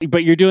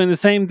but you're doing the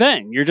same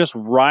thing. You're just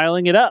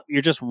riling it up.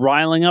 You're just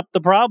riling up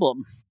the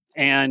problem,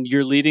 and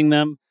you're leading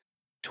them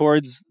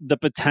towards the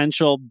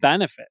potential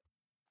benefit.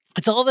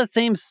 It's all the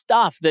same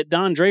stuff that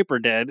Don Draper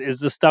did is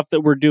the stuff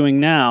that we're doing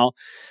now.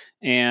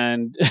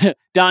 And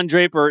Don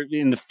Draper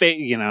in the fake,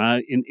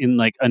 in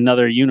like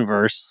another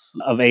universe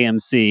of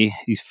AMC,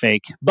 he's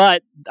fake.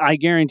 But I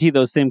guarantee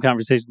those same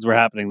conversations were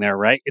happening there,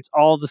 right? It's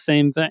all the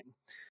same thing.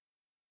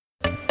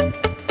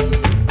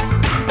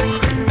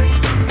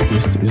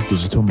 This is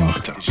Digital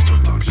Marketing.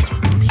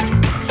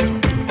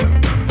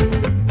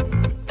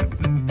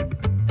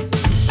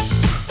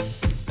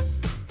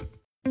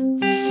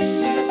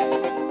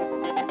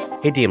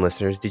 Hey DM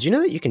listeners, did you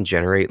know that you can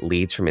generate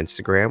leads from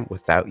Instagram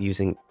without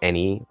using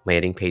any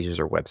landing pages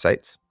or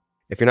websites?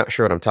 If you're not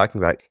sure what I'm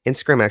talking about,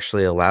 Instagram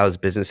actually allows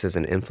businesses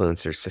and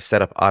influencers to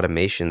set up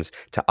automations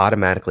to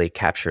automatically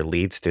capture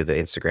leads through the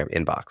Instagram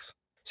inbox.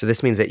 So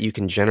this means that you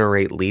can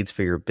generate leads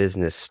for your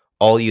business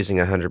all using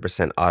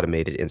 100%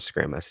 automated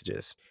Instagram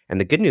messages. And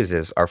the good news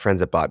is our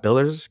friends at Bot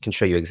Builders can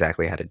show you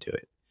exactly how to do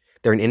it.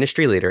 They're an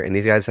industry leader, and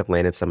these guys have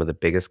landed some of the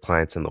biggest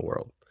clients in the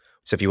world.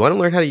 So if you want to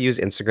learn how to use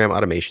Instagram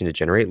automation to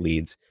generate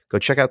leads, go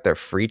check out their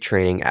free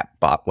training at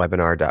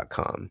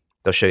botwebinar.com.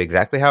 They'll show you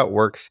exactly how it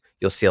works.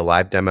 You'll see a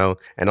live demo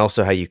and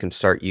also how you can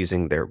start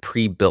using their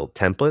pre-built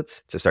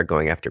templates to start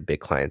going after big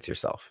clients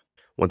yourself.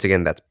 Once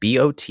again, that's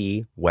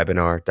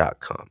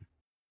botwebinar.com.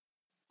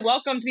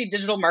 Welcome to the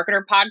Digital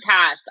Marketer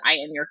Podcast. I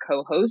am your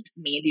co-host,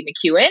 Mandy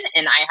McEwen,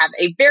 and I have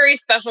a very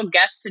special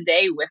guest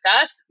today with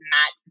us,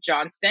 Matt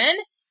Johnston.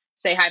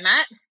 Say hi,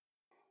 Matt.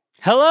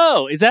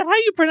 Hello. Is that how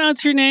you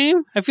pronounce your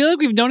name? I feel like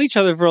we've known each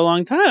other for a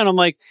long time. And I'm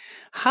like,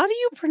 how do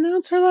you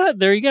pronounce her that?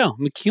 There you go.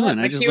 McEwen.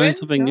 I just learned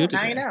something new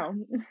today. Now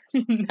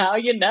you know. Now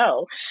you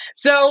know.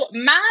 So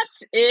Matt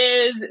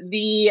is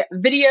the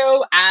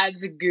video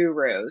ads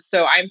guru.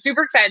 So I'm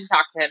super excited to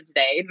talk to him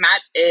today.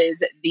 Matt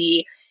is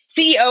the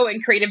CEO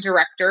and creative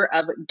director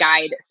of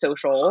Guide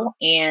Social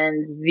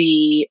and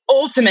the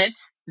ultimate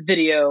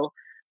video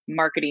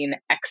marketing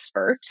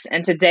expert.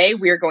 And today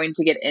we are going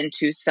to get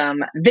into some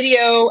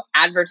video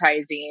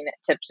advertising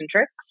tips and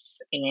tricks.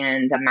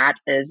 And Matt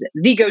is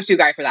the go-to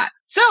guy for that.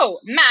 So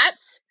Matt,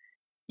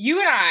 you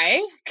and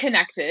I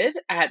connected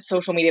at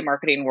Social Media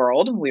Marketing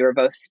World. We were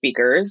both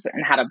speakers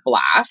and had a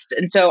blast.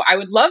 And so I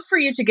would love for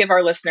you to give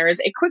our listeners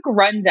a quick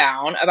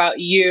rundown about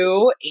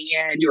you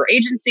and your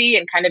agency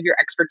and kind of your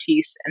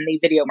expertise in the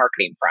video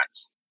marketing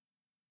front.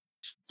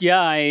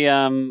 Yeah,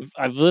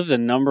 I've lived a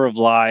number of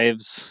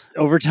lives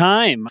over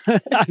time.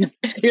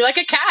 You're like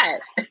a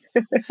cat.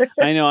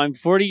 I know. I'm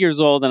 40 years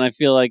old, and I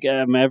feel like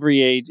I'm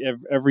every age,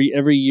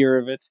 every year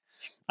of it.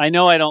 I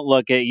know I don't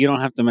look it. You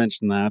don't have to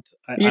mention that.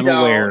 I'm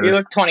aware. You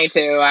look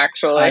 22,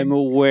 actually. I'm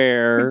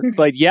aware,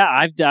 but yeah,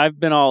 I've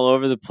been all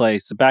over the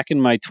place. Back in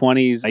my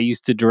 20s, I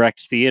used to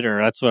direct theater.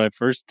 That's what I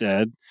first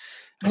did.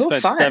 I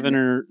spent fun.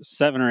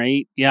 seven or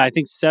eight. Yeah, I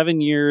think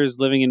 7 years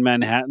living in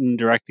Manhattan,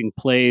 directing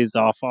plays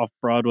off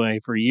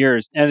Broadway for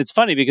years. And it's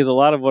funny because a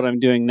lot of what I'm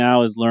doing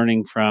now is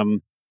learning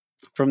from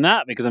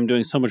that, because I'm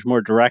doing so much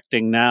more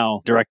directing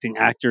now, directing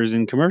actors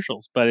in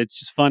commercials. But it's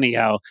just funny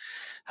how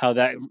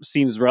that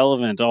seems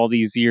relevant all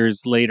these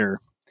years later.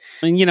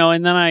 And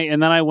and then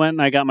I went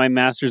and I got my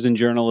master's in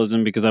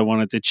journalism because I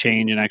wanted to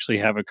change and actually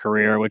have a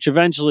career, which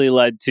eventually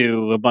led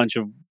to a bunch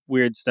of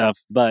weird stuff,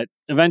 but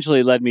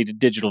eventually led me to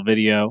digital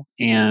video.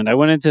 And I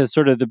went into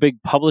sort of the big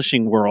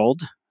publishing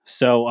world.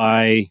 So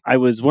I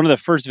was one of the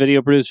first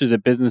video producers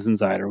at Business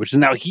Insider, which is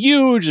now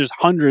huge. There's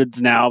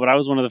hundreds now, but I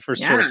was one of the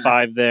first sort of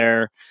 5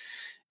 there.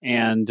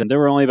 And there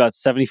were only about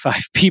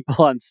 75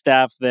 people on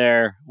staff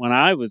there when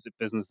I was at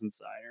Business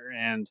Insider.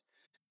 And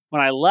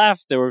when I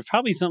left, there were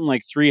probably something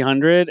like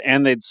 300,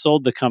 and they'd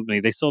sold the company.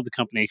 They sold the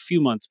company a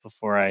few months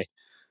before I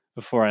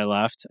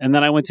left. And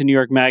then I went to New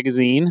York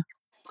Magazine.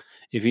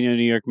 If you know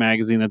New York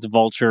Magazine, that's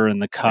Vulture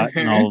and The Cut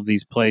and all of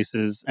these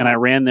places. And I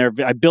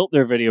built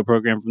their video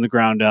program from the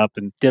ground up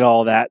and did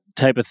all that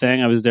type of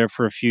thing. I was there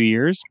for a few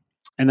years.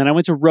 And then I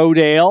went to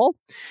Rodale,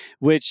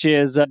 which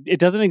is, it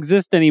doesn't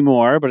exist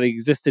anymore, but it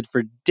existed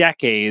for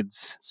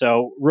decades.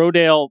 So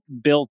Rodale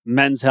built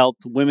men's health,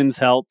 women's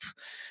health,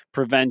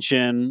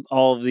 prevention,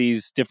 all of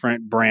these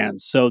different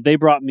brands. So they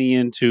brought me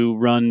in to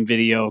run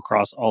video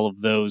across all of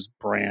those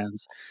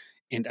brands.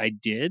 And I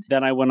did.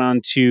 Then I went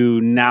on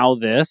to Now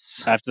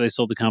This after they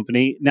sold the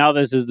company. Now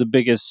This is the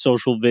biggest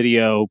social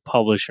video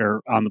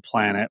publisher on the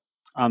planet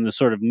on the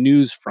sort of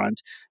news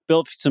front.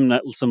 Built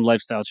some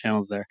lifestyle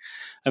channels there.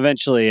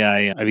 Eventually,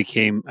 I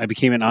became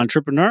an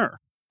entrepreneur.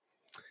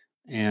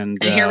 And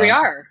here we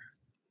are.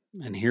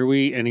 And here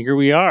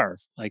we are,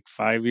 like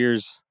 5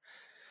 years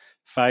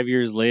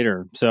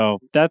later. So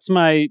that's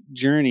my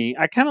journey.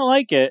 I kind of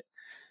like it.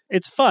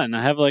 It's fun.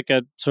 I have like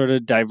a sort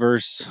of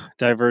diverse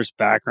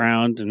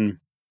background, and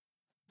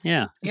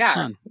it's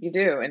fun. You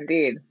do.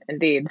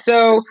 Indeed.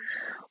 So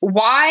so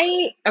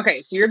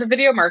you're the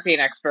video marketing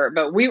expert,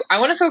 but I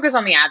want to focus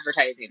on the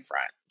advertising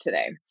front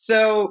today.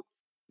 So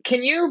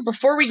can you,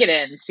 before we get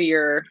into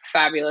your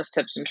fabulous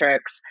tips and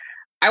tricks,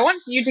 I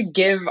want you to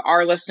give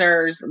our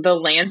listeners the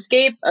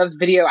landscape of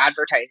video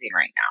advertising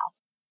right now.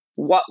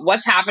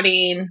 what's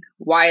happening?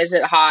 Why is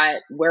it hot?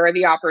 Where are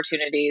the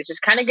opportunities?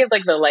 Just kind of give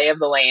like the lay of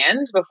the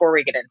land before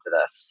we get into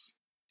this.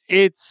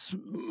 It's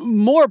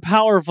more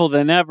powerful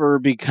than ever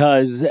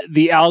because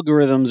the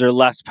algorithms are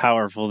less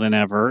powerful than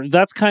ever.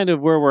 That's kind of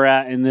where we're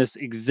at in this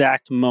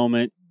exact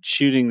moment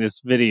shooting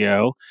this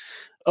video.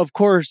 Of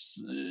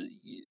course,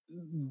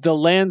 the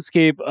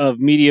landscape of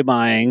media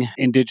buying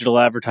in digital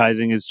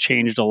advertising has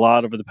changed a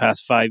lot over the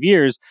past 5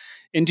 years.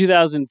 In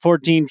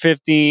 2014,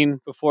 15,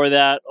 before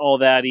that, all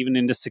that, even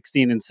into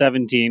 16 and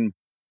 17,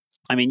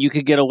 I mean, you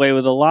could get away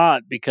with a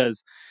lot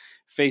because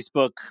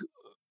Facebook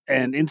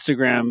and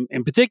Instagram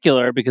in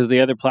particular, because the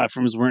other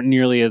platforms weren't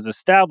nearly as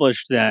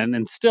established then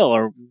and still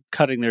are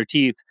cutting their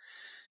teeth,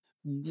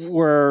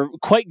 were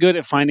quite good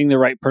at finding the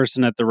right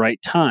person at the right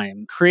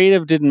time.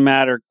 Creative didn't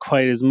matter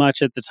quite as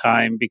much at the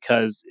time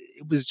because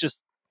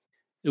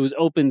it was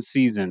open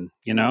season,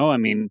 you know? I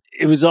mean,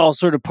 it was all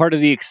sort of part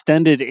of the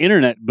extended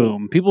internet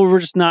boom. People were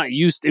just not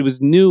used, it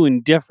was new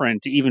and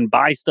different to even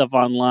buy stuff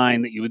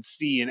online that you would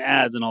see in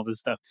ads and all this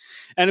stuff.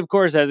 And of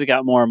course, as it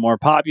got more and more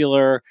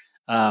popular,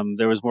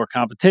 there was more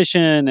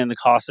competition and the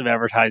cost of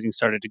advertising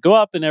started to go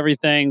up and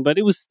everything, but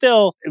it was,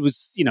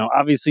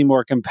 obviously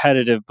more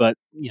competitive, but,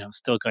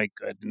 still quite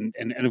good.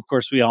 And of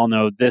course, we all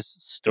know this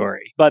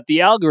story. But the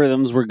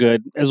algorithms were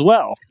good as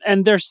well.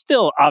 And they're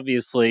still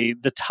obviously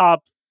the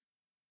top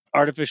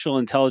artificial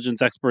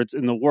intelligence experts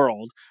in the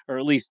world, or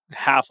at least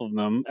half of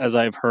them, as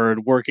I've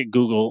heard, work at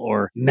Google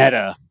or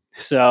Meta.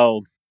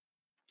 So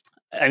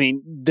I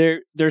mean,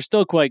 they're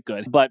still quite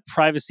good, but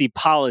privacy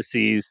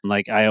policies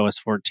like iOS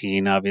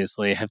 14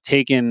 obviously have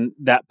taken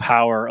that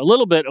power a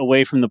little bit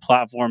away from the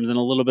platforms and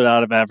a little bit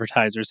out of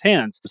advertisers'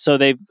 hands. So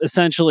they've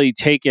essentially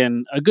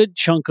taken a good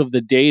chunk of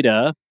the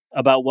data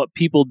about what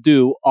people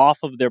do off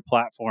of their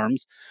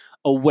platforms,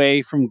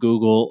 away from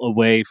Google,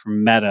 away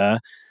from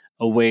Meta,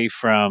 away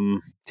from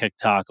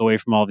TikTok, away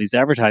from all these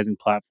advertising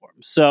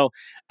platforms. So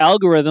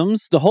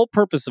algorithms, the whole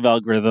purpose of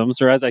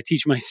algorithms, or as I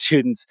teach my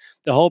students,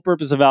 the whole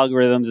purpose of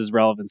algorithms is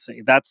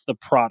relevancy. That's the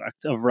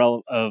product of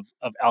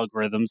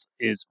algorithms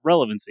is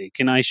relevancy.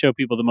 Can I show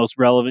people the most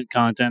relevant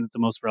content at the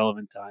most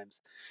relevant times?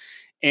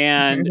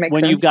 And Makes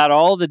when you've sense. got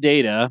all the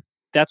data,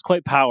 that's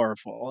quite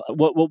powerful.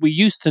 What we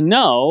used to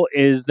know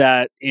is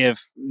that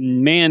if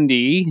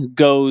Mandy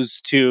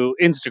goes to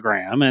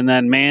Instagram and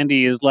then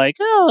Mandy is like,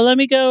 oh, let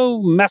me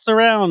go mess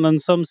around on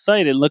some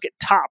site and look at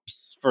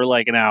tops for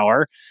like an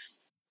hour,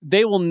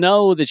 they will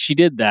know that she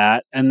did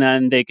that, and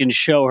then they can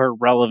show her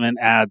relevant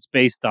ads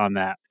based on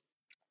that.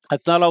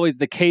 That's not always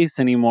the case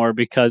anymore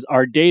because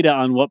our data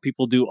on what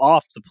people do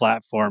off the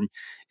platform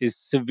is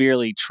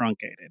severely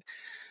truncated.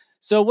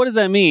 So, what does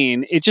that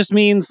mean? It just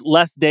means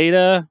less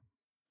data,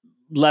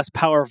 less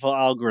powerful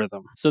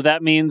algorithm. So,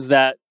 that means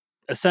that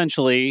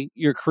essentially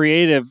your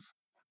creative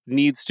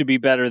needs to be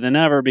better than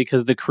ever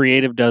because the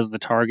creative does the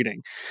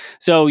targeting.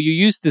 So you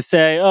used to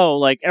say, oh,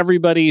 like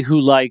everybody who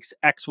likes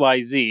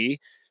XYZ,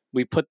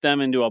 we put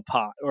them into a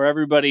pot, or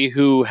everybody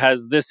who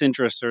has this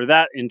interest or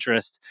that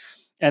interest.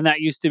 And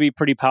that used to be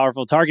pretty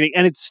powerful targeting.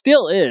 And it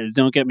still is,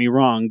 don't get me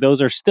wrong.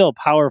 Those are still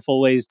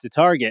powerful ways to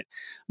target,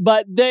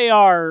 but they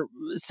are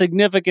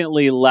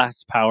significantly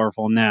less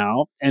powerful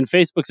now. And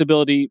Facebook's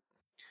ability,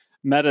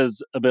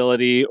 Meta's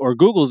ability, or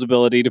Google's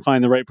ability to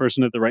find the right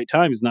person at the right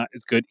time is not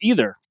as good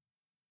either,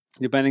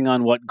 depending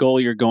on what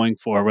goal you're going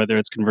for, whether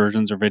it's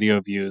conversions or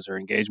video views or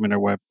engagement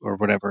or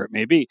whatever it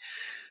may be.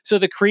 So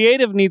the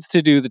creative needs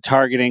to do the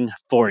targeting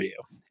for you.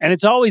 And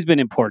it's always been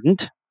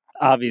important,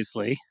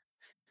 obviously,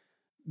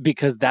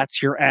 because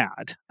that's your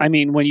ad. I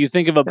mean, when you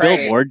think of a Right.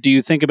 billboard, do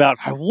you think about,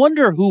 I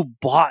wonder who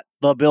bought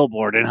the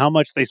billboard and how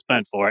much they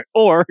spent for it?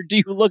 Or do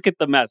you look at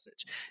the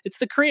message? It's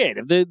the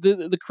creative.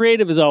 The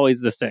creative is always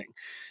the thing.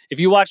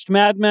 If you watched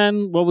Mad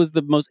Men, what was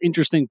the most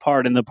interesting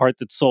part and the part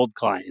that sold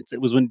clients?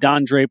 It was when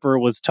Don Draper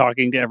was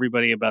talking to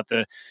everybody about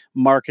the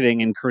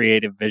marketing and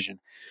creative vision.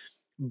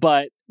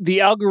 But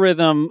the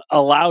algorithm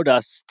allowed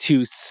us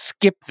to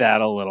skip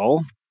that a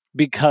little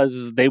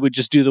because they would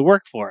just do the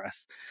work for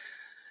us.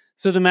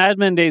 So the Mad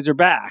Men days are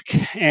back,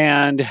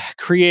 and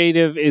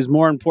creative is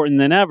more important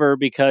than ever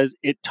because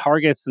it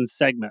targets and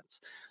segments.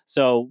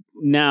 So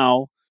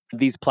now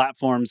these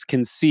platforms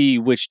can see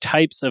which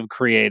types of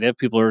creative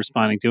people are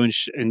responding to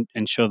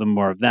and show them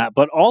more of that.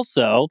 But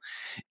also,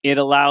 it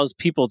allows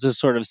people to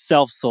sort of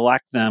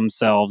self-select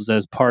themselves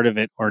as part of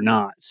it or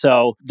not.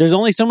 So there's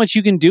only so much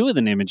you can do with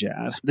an image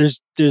ad.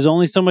 There's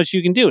only so much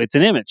you can do. It's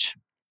an image.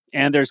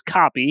 And there's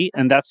copy,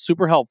 and that's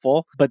super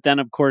helpful. But then,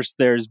 of course,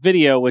 there's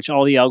video, which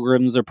all the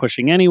algorithms are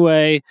pushing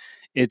anyway.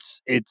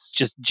 It's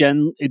just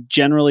it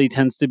generally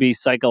tends to be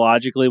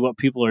psychologically what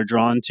people are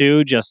drawn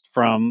to, just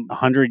from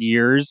 100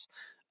 years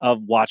of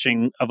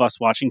us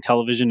watching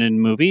television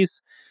and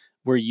movies.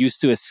 We're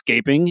used to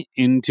escaping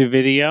into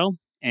video,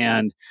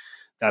 and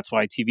that's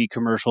why TV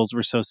commercials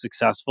were so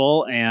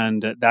successful.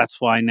 And that's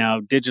why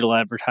now digital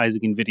advertising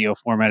in video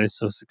format is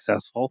so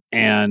successful.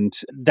 And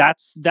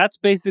that's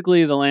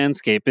basically the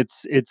landscape.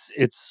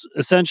 It's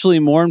essentially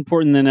more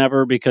important than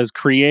ever because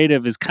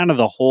creative is kind of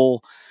the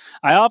whole,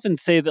 I often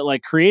say that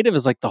like creative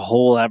is like the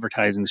whole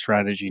advertising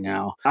strategy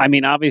now. I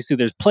mean, obviously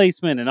there's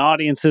placement and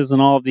audiences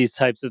and all of these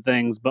types of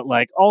things, but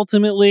like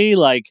ultimately,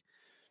 like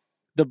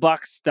the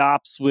buck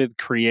stops with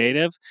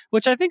creative,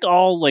 which I think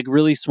all like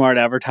really smart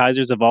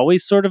advertisers have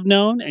always sort of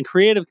known. And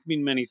creative can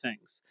mean many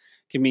things.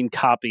 It can mean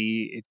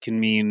copy, it can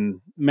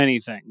mean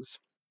many things.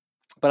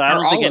 But I Or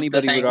don't think all of the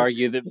anybody would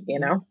argue things, that. you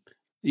know?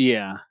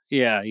 Yeah,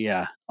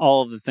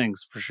 all of the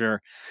things for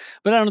sure.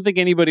 But I don't think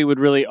anybody would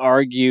really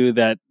argue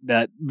that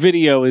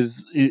video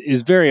is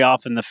very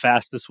often the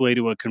fastest way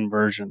to a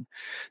conversion.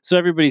 So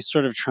everybody's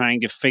sort of trying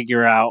to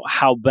figure out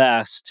how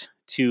best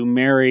to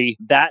marry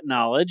that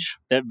knowledge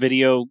that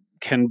video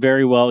can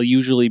very well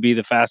usually be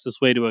the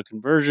fastest way to a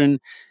conversion,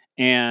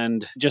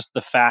 and just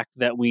the fact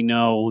that we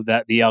know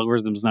that the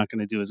algorithm's not going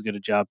to do as good a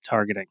job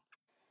targeting.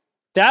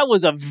 That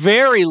was a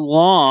very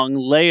long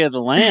lay of the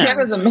That land.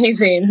 was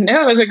amazing.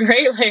 No, it was a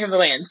great lay of the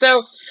land.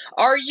 So,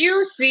 are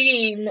you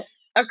seeing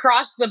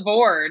across the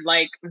board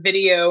like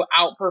video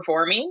ads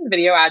outperforming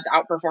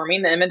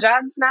the image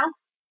ads now?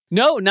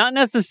 No, not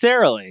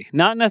necessarily.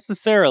 Not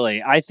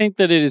necessarily. I think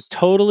that it is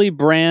totally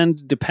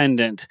brand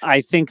dependent.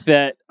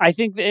 There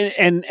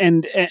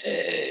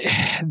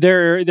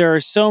are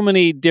so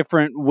many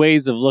different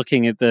ways of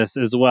looking at this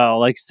as well.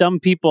 Like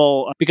some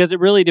people, because it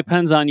really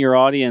depends on your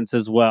audience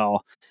as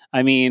well.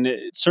 I mean,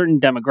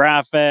 certain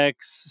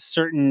demographics,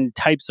 certain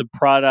types of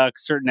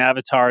products, certain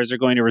avatars are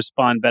going to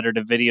respond better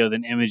to video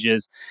than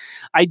images.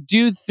 I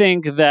do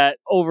think that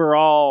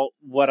overall,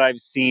 what I've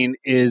seen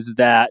is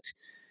that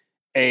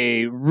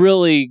a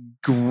really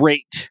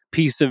great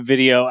piece of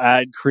video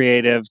ad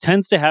creative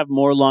tends to have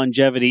more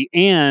longevity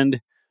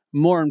and,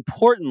 more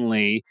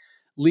importantly,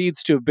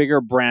 leads to a bigger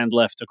brand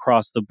lift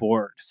across the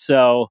board.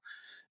 So,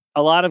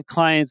 a lot of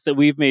clients that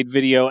we've made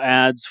video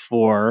ads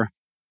for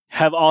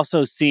have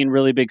also seen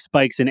really big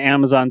spikes in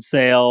Amazon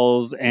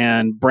sales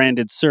and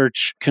branded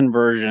search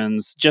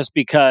conversions just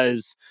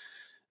because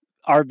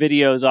our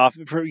videos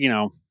often,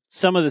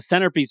 some of the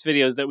centerpiece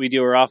videos that we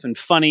do are often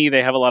funny.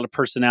 They have a lot of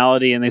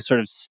personality and they sort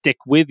of stick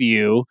with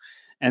you.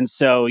 And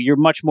so you're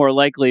much more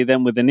likely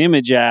than with an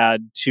image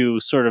ad to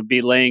sort of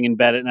be laying in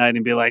bed at night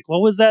and be like,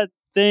 what was that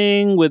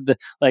thing with the,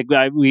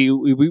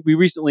 we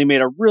recently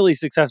made a really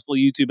successful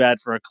YouTube ad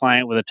for a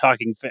client with a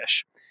talking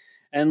fish.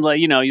 And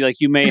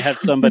you may have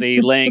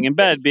somebody laying in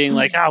bed being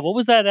like, what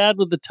was that ad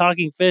with the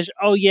talking fish?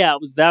 Oh yeah,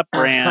 it was that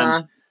brand.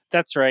 Uh-huh.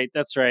 That's right.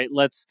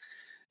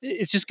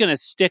 It's just going to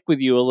stick with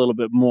you a little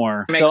bit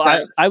more. So Makes I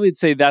sense. would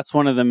say that's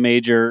one of the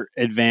major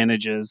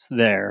advantages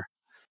there.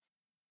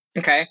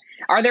 Okay.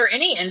 Are there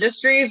any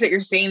industries that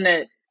you're seeing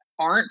that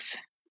aren't,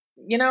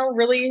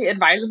 really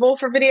advisable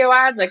for video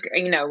ads? Like,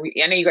 I know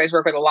you guys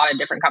work with a lot of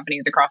different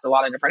companies across a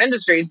lot of different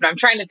industries, but I'm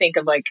trying to think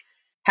of like,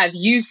 have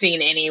you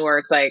seen any where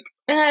it's like,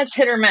 it's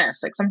hit or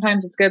miss? Like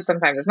sometimes it's good,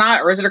 sometimes it's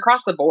not, or is it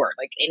across the board?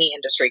 Like any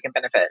industry can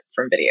benefit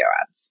from video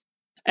ads.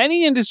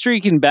 Any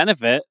industry can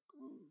benefit.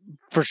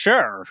 For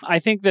sure. I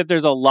think that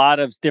there's a lot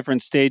of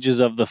different stages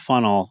of the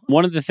funnel.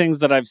 One of the things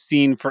that I've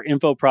seen for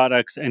info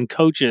products and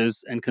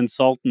coaches and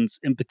consultants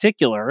in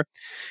particular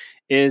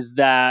is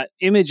that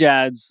image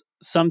ads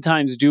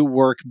sometimes do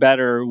work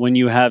better when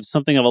you have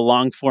something of a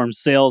long form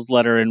sales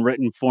letter in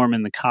written form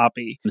in the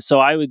copy. So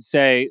I would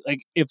say,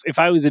 like, if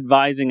I was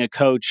advising a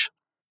coach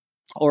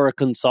or a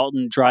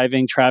consultant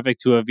driving traffic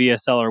to a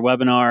VSL or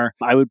webinar,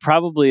 I would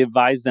probably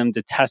advise them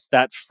to test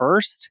that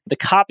first. The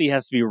copy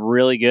has to be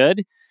really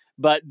good,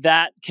 but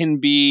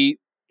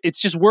it's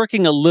just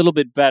working a little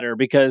bit better,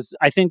 because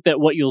I think that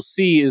what you'll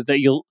see is that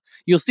you'll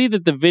see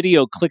that the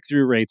video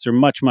click-through rates are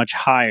much, much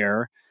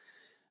higher,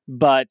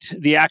 but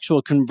the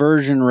actual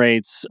conversion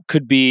rates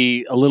could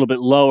be a little bit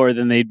lower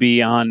than they'd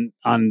be on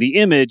the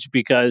image,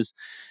 because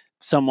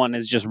someone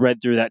has just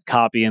read through that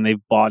copy and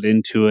they've bought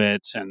into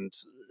it, and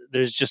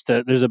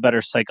there's a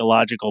better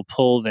psychological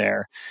pull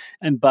there.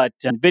 But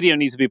video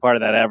needs to be part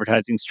of that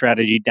advertising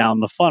strategy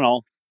down the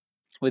funnel,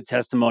 with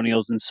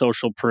testimonials and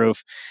social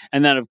proof.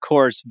 And then, of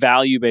course,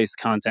 value-based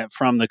content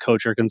from the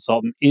coach or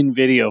consultant in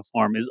video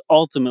form is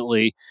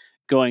ultimately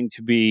going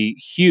to be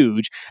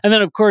huge. And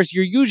then, of course,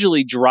 you're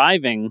usually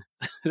driving.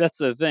 That's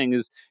the thing,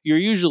 is you're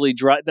usually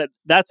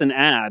that's an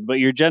ad, but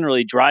you're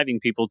generally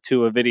driving people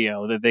to a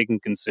video that they can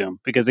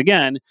consume, because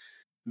again,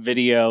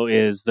 video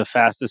is the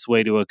fastest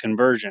way to a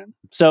conversion.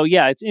 So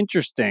yeah, it's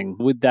interesting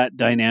with that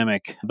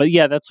dynamic. But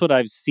yeah, that's what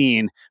I've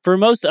seen. For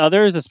most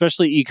others,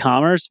 especially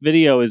e-commerce,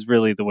 video is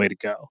really the way to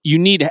go. You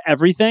need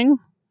everything.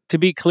 To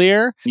be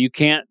clear, you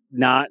can't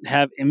not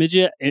have image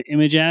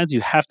ads.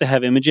 You have to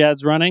have image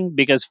ads running,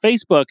 because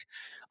Facebook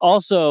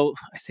also,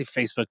 I say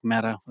Facebook,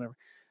 Meta, whatever.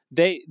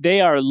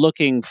 They are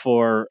looking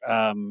for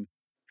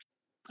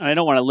and I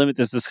don't want to limit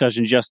this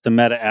discussion just to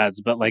meta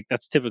ads, but like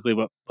that's typically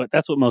what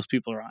that's what most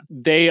people are on.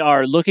 They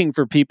are looking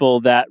for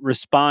people that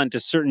respond to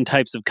certain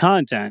types of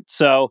content.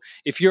 So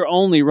if you're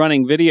only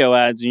running video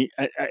ads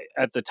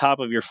at the top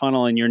of your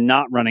funnel and you're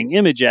not running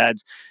image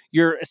ads,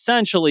 you're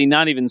essentially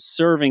not even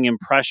serving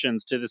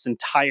impressions to this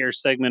entire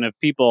segment of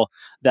people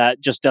that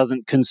just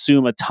doesn't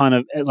consume a ton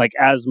of, like,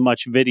 as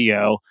much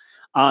video.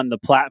 on the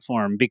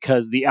platform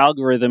because the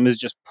algorithm is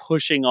just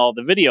pushing all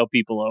the video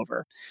people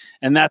over.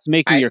 And that's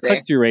making I your see.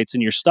 click-through rates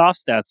and your stop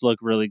stats look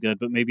really good,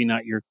 but maybe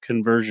not your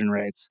conversion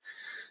rates.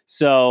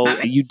 So you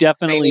Nice. So you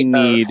definitely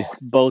need both. need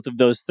both of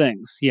those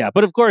things. Yeah.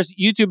 But of course,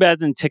 YouTube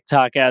ads and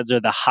TikTok ads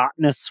are the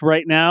hotness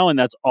right now, and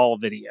that's all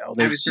video. I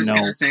There's was just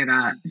going no to say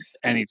that.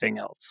 anything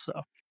else. So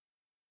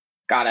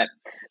Got it.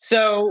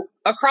 So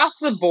across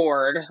the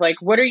board, like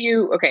what are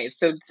you okay,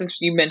 so since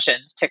you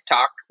mentioned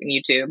TikTok and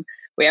YouTube,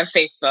 we have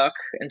Facebook,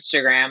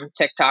 Instagram,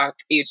 TikTok,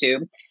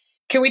 YouTube.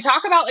 Can we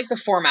talk about like the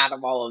format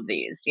of all of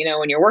these? You know,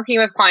 when you're working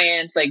with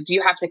clients, like do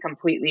you have to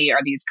completely are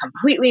these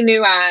completely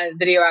new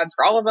video ads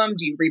for all of them?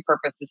 Do you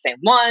repurpose the same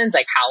ones?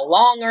 Like how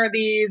long are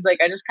these? Like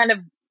I just kind of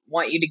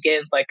want you to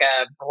give like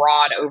a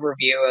broad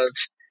overview of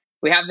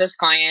we have this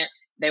client,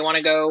 they want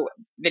to go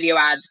video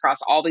ads across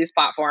all these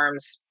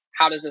platforms.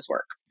 How does this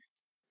work?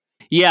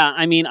 yeah,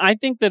 I mean, I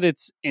think that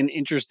it's an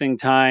interesting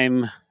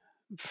time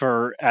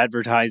for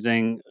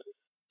advertising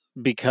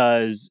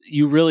because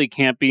you really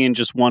can't be in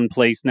just one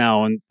place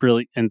now and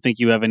think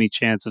you have any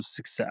chance of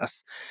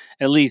success,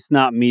 at least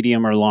not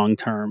medium or long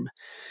term.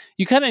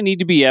 You kind of need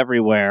to be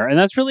everywhere, and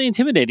that's really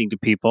intimidating to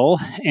people.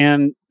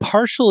 And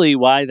partially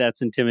why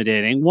that's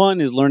intimidating,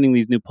 one is learning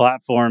these new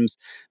platforms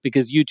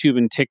because YouTube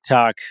and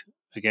TikTok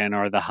again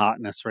are the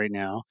hotness right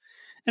now,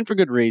 and for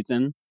good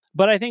reason.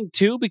 But I think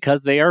too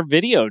because they are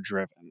video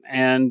driven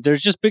and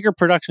there's just bigger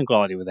production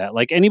quality with that.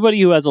 Like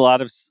anybody who has a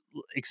lot of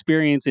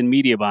experience in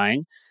media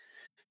buying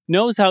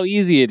knows how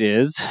easy it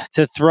is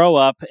to throw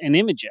up an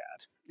image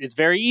ad. It's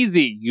very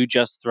easy. You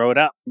just throw it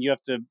up. You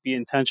have to be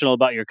intentional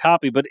about your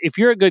copy. But if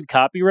you're a good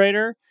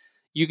copywriter,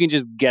 you can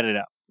just get it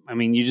up. I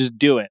mean, you just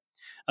do it.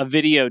 A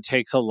video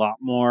takes a lot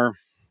more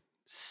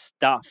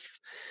stuff,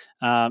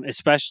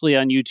 especially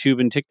on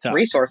YouTube and TikTok.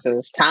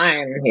 Resources,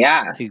 time.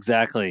 Yeah.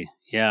 Exactly.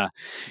 Yeah.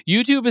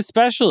 YouTube,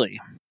 especially.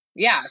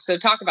 Yeah. So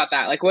talk about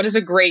that. Like, what does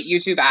a great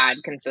YouTube ad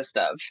consist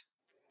of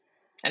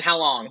and how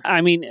long?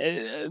 I mean,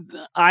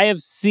 I have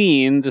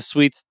seen the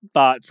sweet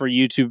spot for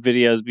YouTube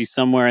videos be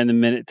somewhere in the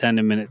minute 10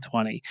 to minute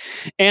 20.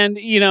 And,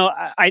 you know,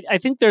 I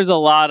think there's a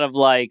lot of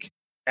like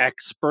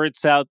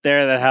experts out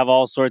there that have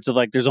all sorts of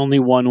like, there's only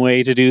one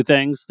way to do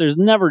things. There's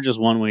never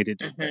just one way to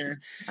do things.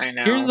 I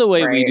Here's know. the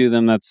way we Right. do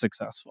them that's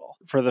successful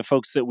for the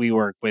folks that we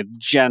work with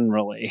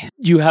generally.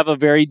 You have a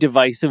very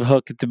divisive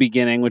hook at the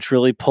beginning, which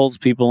really pulls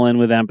people in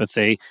with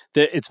empathy.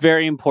 It's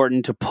very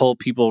important to pull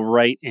people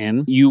right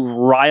in. You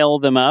rile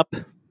them up,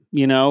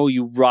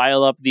 you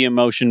rile up the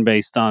emotion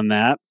based on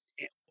that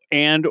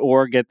and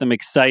or get them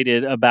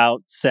excited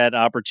about said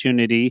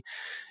opportunity.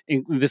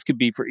 This could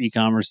be for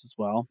e-commerce as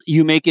well.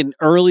 You make an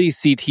early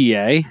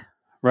CTA,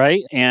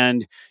 right?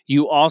 And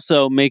you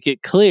also make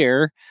it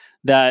clear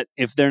that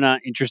if they're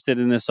not interested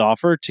in this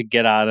offer to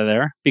get out of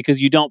there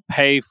because you don't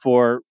pay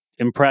for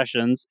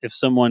impressions if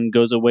someone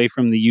goes away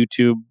from the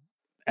YouTube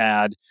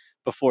ad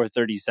before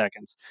 30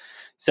 seconds.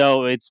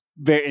 So it's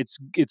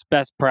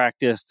best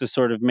practice to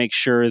sort of make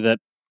sure that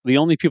the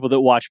only people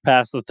that watch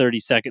past the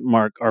 30-second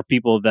mark are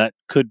people that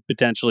could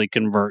potentially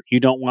convert.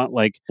 You don't want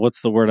like what's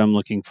the word I'm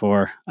looking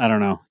for? I don't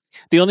know.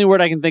 The only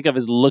word I can think of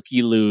is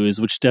looky loos,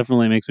 which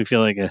definitely makes me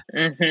feel like a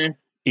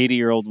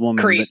 80-year-old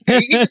woman. Creep.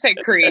 But You can just say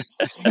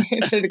creeps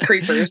to the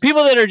creepers.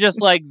 people that are just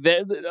like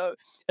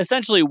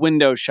essentially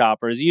window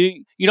shoppers.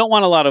 You don't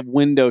want a lot of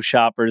window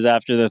shoppers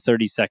after the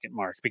 30-second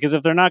mark because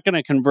if they're not going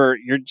to convert,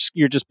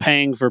 you're just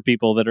paying for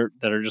people that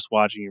are just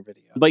watching your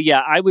video. But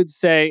yeah, I would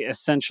say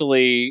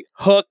essentially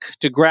hook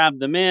to grab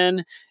them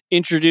in,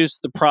 introduce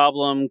the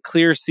problem,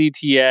 clear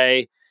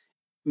CTA,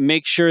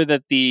 make sure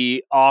that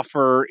the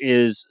offer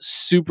is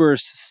super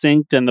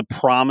succinct and the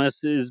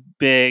promise is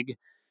big.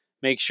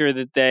 Make sure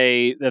that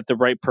the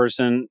right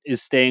person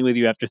is staying with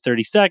you after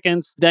 30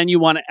 seconds. Then you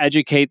want to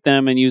educate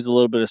them and use a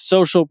little bit of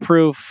social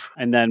proof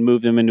and then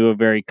move them into a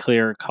very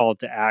clear call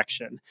to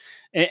action.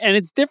 And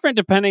it's different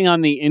depending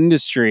on the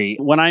industry.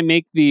 When I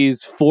make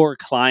these for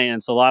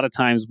clients, a lot of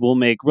times we'll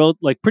make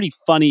pretty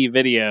funny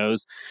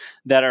videos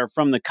that are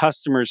from the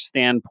customer's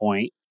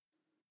standpoint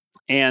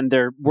and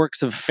they're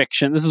works of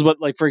fiction. This is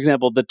what, like, for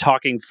example, the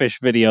talking fish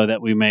video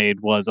that we made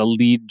was a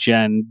lead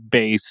gen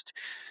based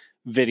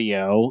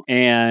video,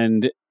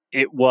 and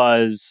it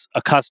was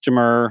a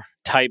customer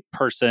type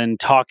person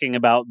talking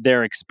about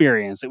their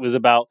experience. It was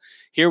about,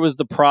 here was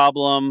the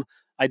problem.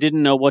 I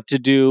didn't know what to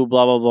do,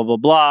 blah, blah, blah, blah,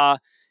 blah.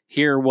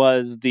 Here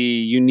was the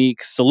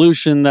unique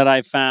solution that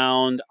I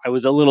found. I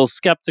was a little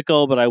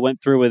skeptical, but I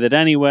went through with it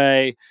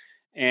anyway.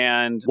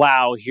 And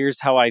wow, here's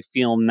how I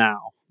feel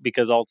now,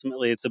 because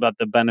ultimately it's about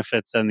the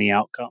benefits and the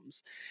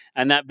outcomes.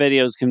 And that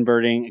video is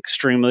converting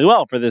extremely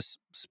well for this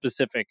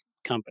specific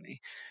company.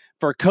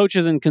 For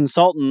coaches and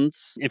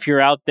consultants, if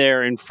you're out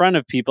there in front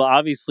of people,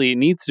 obviously it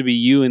needs to be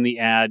you in the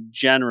ad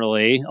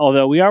generally,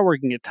 although we are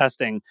working at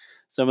testing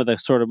some of the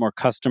sort of more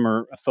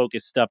customer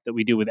focused stuff that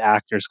we do with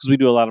actors, because we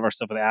do a lot of our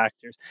stuff with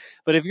actors.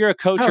 But if you're a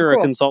coach Oh, or a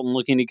cool. consultant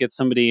looking to get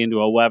somebody into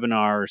a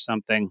webinar or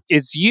something,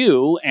 it's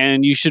you,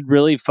 and you should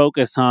really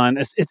focus on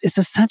it's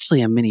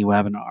essentially a mini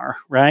webinar,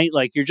 right?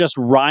 Like you're just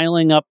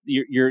riling up,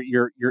 you're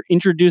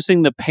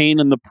introducing the pain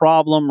and the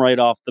problem right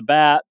off the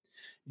bat,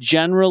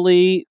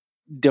 generally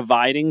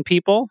dividing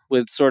people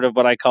with sort of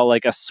what I call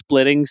like a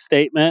splitting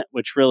statement,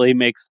 which really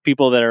makes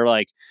people that are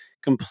like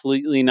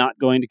completely not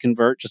going to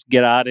convert just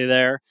get out of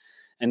there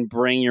and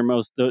bring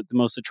the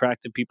most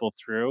attractive people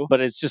through.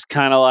 But it's just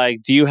kind of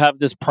like, do you have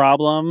this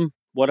problem?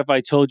 What if I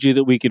told you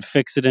that we could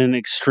fix it in an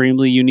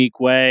extremely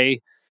unique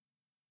way?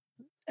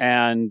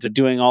 And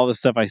doing all the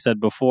stuff I said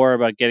before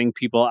about getting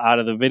people out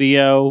of the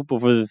video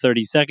before the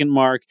 30-second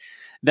mark,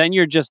 then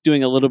you're just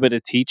doing a little bit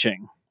of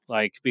teaching.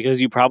 Like,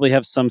 because you probably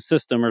have some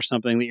system or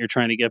something that you're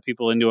trying to get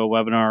people into a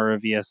webinar or a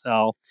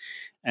VSL,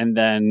 and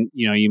then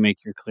you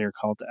make your clear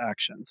call to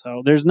action.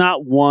 So there's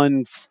not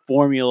one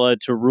formula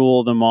to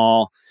rule them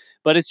all,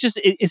 but it's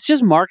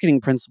just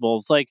marketing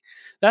principles. Like,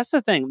 that's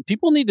the thing.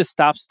 People need to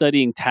stop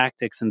studying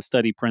tactics and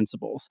study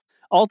principles.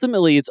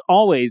 Ultimately, it's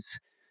always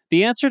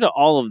the answer to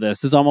all of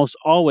this is almost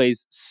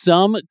always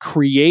some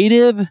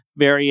creative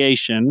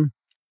variation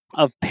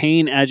of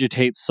pain,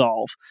 agitate,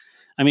 solve.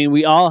 I mean,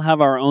 we all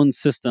have our own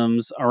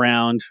systems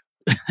around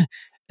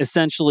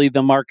essentially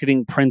the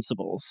marketing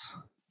principles.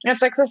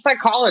 It's like the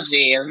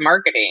psychology of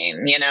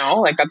marketing,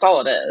 like that's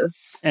all it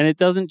is. And it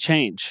doesn't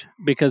change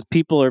because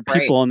people are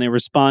people Right. and they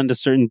respond to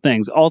certain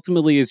things.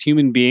 Ultimately, as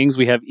human beings,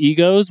 we have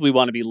egos. We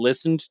want to be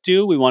listened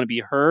to. We want to be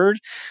heard.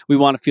 We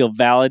want to feel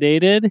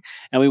validated.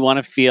 And we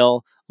want to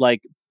feel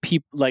like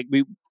people, like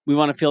we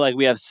want to feel like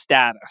we have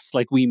status,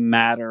 like we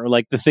matter,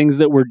 like the things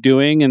that we're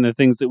doing and the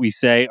things that we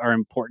say are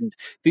important.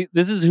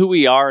 This is who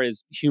we are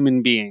as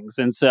human beings.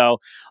 And so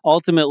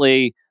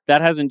ultimately,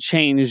 that hasn't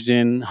changed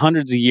in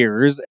hundreds of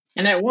years.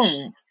 And it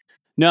won't.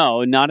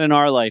 No, not in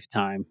our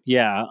lifetime.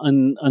 Yeah,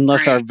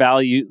 unless our Right.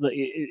 value,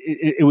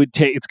 it would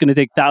take. It's going to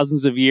take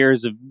thousands of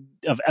years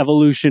of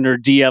evolution or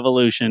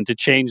de-evolution to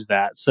change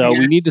that. So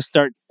we need to Yes,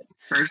 start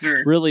for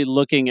sure. really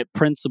looking at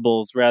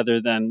principles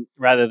rather than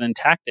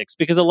tactics.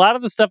 Because a lot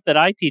of the stuff that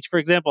I teach, for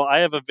example, I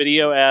have a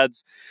video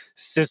ads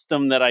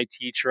system that I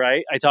teach.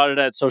 Right, I taught it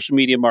at Social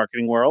Media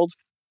Marketing World.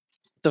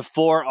 The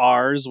 4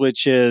 R's,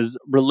 which is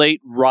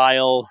relate,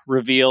 rile,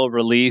 reveal,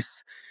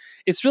 release.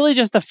 It's really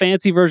just a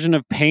fancy version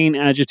of pain,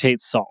 agitate,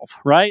 solve,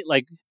 right?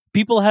 Like,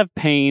 people have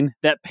pain.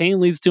 That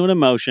pain leads to an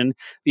emotion.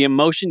 The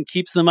emotion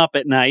keeps them up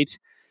at night.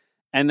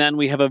 And then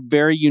we have a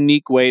very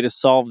unique way to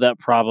solve that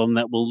problem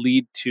that will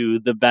lead to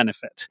the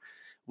benefit,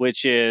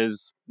 which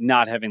is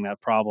not having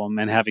that problem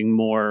and having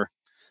more,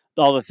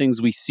 all the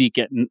things we seek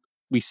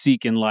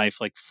in life,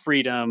 like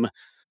freedom,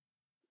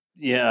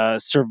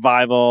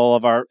 survival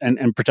of our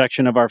and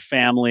protection of our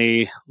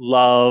family,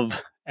 love,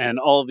 and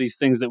all of these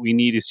things that we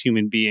need as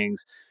human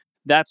beings.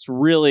 That's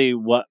really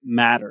what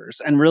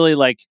matters. And really,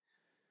 like,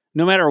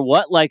 no matter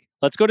what, like,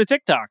 let's go to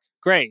TikTok.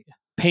 Great.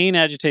 Pain,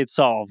 agitate,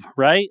 solve,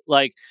 right?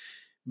 Like,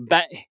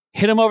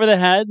 hit them over the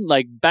head,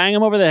 like bang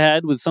them over the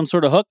head with some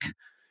sort of hook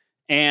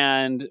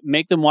and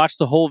make them watch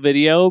the whole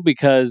video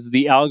because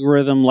the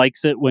algorithm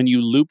likes it when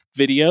you loop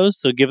videos.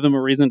 So give them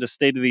a reason to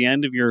stay to the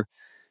end of your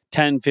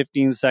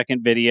 10-15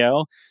 second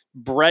video.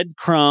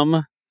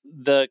 Breadcrumb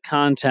the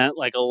content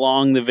like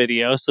along the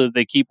video so that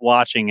they keep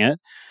watching it.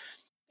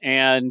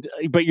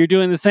 But you're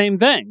doing the same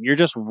thing. You're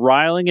just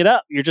riling it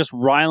up. You're just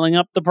riling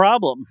up the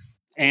problem,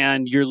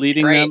 and you're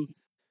leading Right. them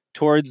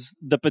towards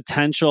the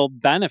potential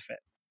benefit.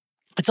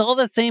 It's all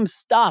the same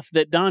stuff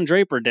that Don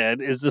Draper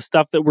did is the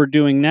stuff that we're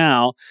doing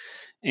now.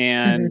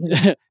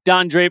 And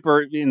Don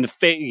Draper in the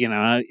fake,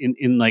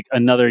 in like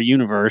another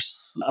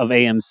universe of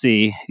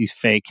AMC, he's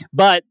fake.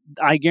 But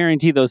I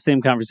guarantee those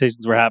same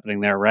conversations were happening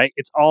there, right?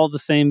 It's all the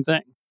same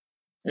thing.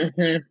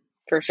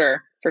 For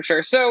sure. For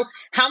sure. So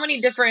how many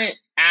different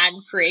ad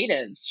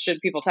creatives should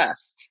people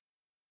test?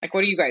 Like,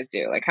 what do you guys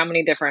do? Like, how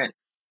many different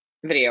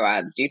video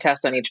ads do you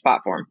test on each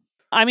platform?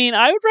 I mean,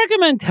 I would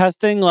recommend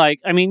testing, like,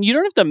 I mean, you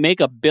don't have to make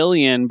a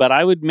billion, but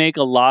I would make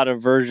a lot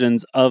of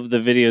versions of the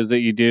videos that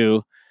you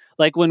do.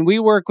 Like, when we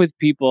work with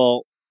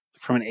people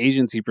from an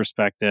agency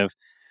perspective,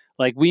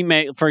 like, we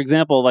make, for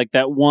example, like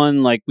that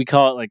one, like, we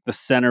call it like the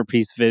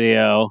centerpiece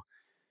video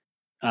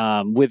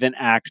with an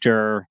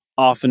actor,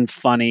 often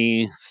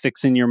funny,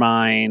 sticks in your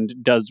mind,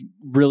 does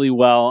really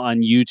well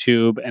on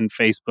YouTube and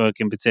Facebook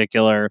in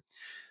particular.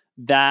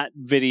 That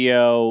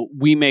video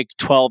we make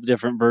 12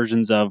 different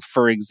versions of,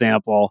 for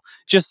example,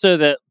 just so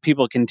that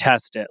people can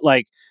test it,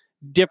 like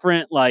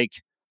different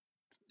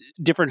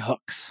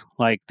hooks.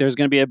 Like, there's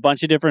going to be a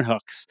bunch of different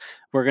hooks.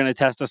 We're going to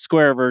test a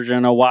square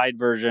version, a wide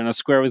version, a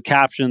square with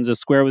captions,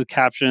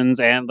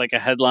 and like a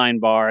headline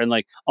bar and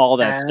like all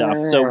that stuff.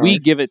 So Oh. we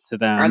give it to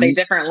Are they them.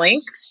 different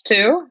links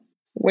too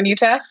when you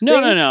test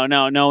No, these?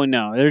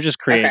 no, they're just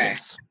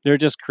creatives. They're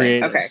just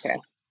Same. creatives. Okay.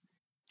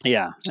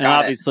 Yeah. And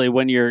Got it. obviously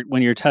when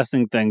you're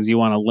testing things, you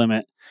want to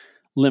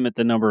limit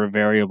the number of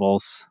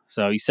variables.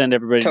 So you send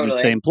everybody to the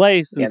Totally. same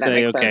place and Yeah, that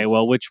say, makes okay,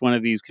 well, sense. which one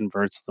of these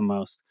converts the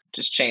most?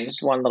 just changed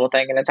one little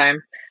thing at a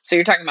time. So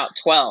you're talking about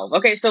 12.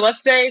 Okay, so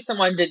let's say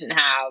someone didn't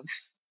have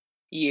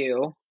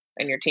you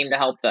and your team to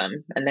help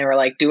them and they were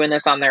like doing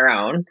this on their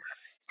own.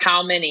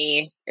 How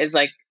many is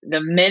like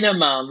the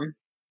minimum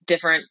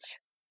different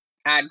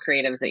ad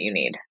creatives that you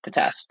need to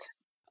test?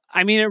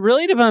 I mean, it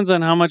really depends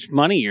on how much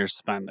money you're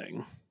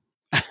spending.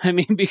 I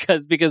mean,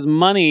 because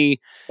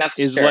money That's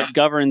is true. what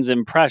governs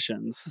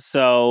impressions.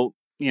 So,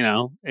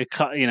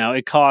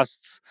 it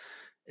costs.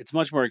 It's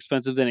much more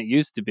expensive than it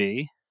used to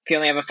be. If you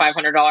only have a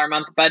 $500 a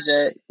month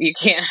budget, you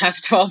can't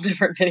have 12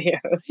 different videos.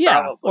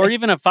 Yeah, Probably. or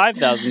even a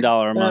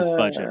 $5,000 a month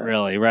budget,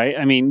 really, right?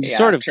 I mean, you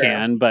sort of true.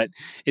 can, but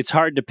it's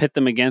hard to pit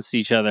them against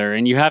each other.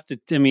 And you have to,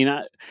 I mean,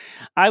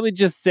 I would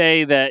just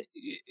say that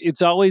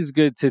it's always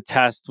good to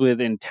test with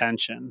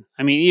intention.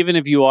 I mean, even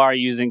if you are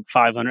using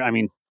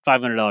 $500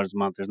 a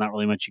month, there's not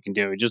really much you can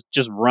do.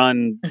 Just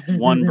run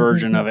one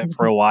version of it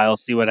for a while,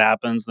 see what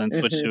happens, then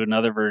switch to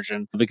another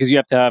version, because you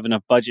have to have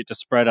enough budget to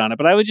spread on it.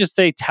 But I would just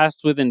say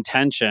test with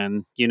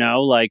intention,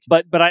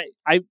 but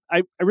I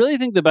really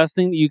think the best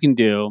thing that you can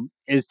do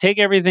is take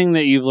everything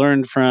that you've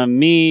learned from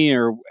me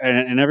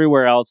and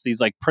everywhere else,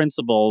 these like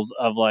principles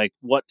of like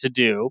what to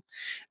do,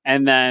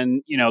 and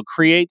then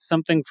create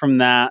something from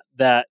that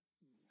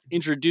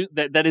introduce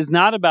that is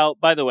not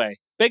about. By the way,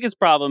 biggest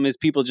problem is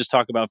people just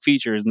talk about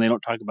features and they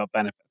don't talk about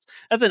benefits.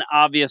 That's an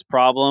obvious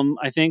problem,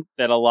 I think,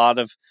 that a lot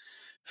of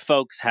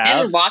folks have.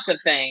 And lots of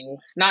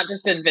things, not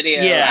just in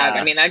video. Yeah.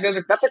 I mean,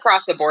 that's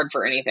across the board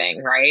for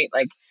anything, right?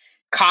 Like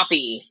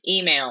copy,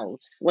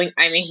 emails,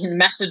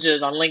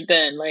 messages on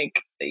LinkedIn,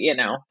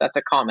 that's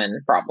a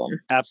common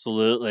problem.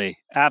 Absolutely.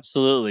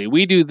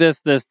 We do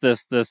this,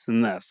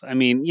 and this. I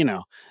mean,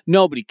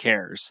 nobody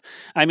cares.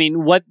 I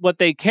mean, what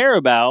they care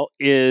about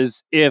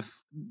is if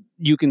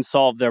you can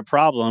solve their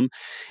problem,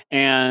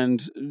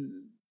 and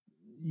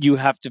you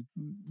have to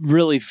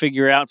really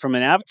figure out from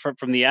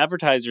the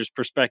advertiser's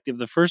perspective.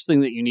 The first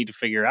thing that you need to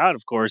figure out,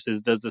 of course,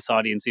 is does this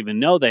audience even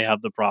know they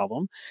have the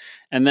problem?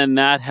 And then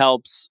that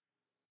helps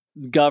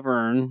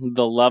govern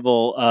the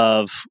level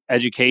of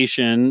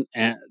education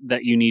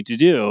that you need to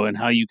do and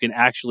how you can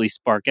actually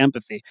spark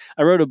empathy.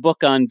 I wrote a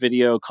book on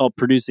video called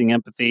Producing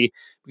Empathy,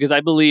 because I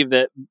believe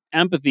that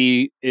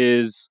empathy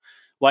is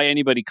why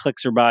anybody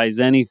clicks or buys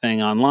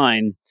anything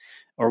online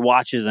or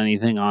watches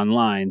anything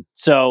online.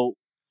 So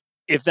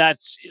if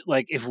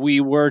we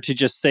were to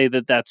just say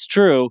that that's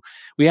true,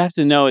 we have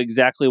to know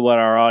exactly what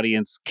our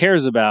audience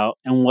cares about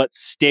and what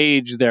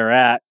stage they're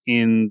at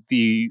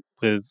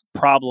with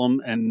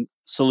problem and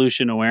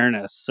solution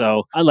awareness.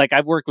 So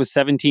I've worked with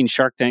 17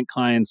 Shark Tank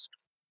clients,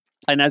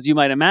 and as you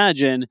might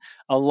imagine,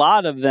 a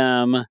lot of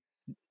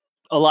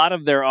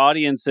their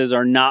audiences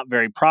are not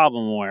very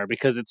problem aware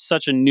because it's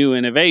such a new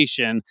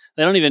innovation.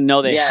 They don't even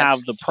know they have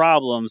the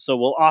problem. So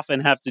we'll often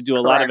have to do a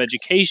lot of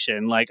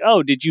education, like,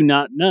 oh, did you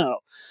not know?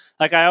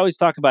 Like I always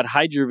talk about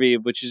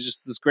Hydroviv, which is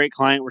just this great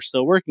client we're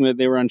still working with.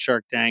 They were on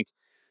Shark Tank.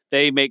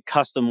 They make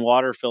custom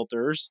water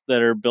filters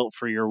that are built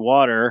for your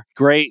water.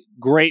 Great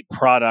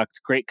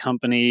product, great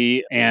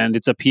company, and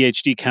it's a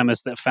PhD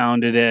chemist that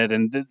founded it,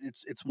 and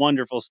it's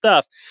wonderful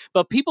stuff.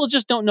 But people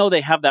just don't know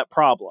they have that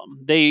problem.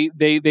 They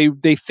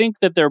think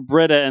that their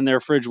Brita and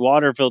their fridge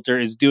water filter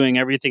is doing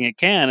everything it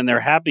can, and they're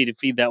happy to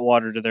feed that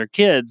water to their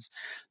kids.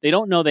 They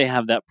don't know they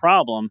have that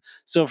problem.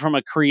 So from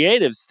a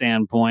creative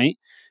standpoint,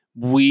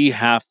 we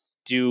have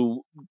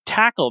to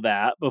tackle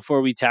that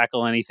before we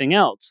tackle anything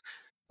else.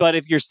 But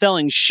if you're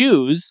selling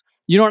shoes,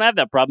 you don't have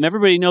that problem.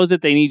 Everybody knows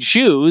that they need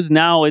shoes.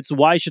 Now it's,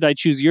 why should I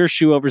choose your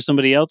shoe over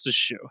somebody else's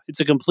shoe? It's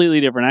a completely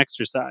different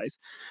exercise.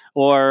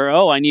 Or,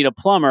 oh, I need a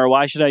plumber.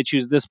 Why should I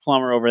choose this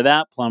plumber over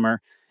that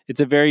plumber? It's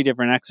a very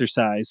different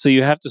exercise. So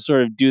you have to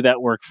sort of do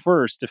that work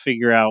first to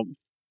figure out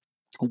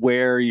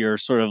where your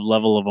sort of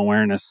level of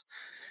awareness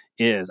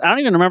is. I don't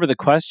even remember the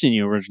question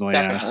you originally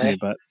asked me,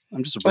 but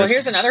I'm just Well,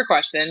 here's another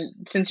question.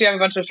 Since you have a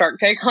bunch of Shark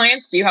Tank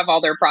clients, do you have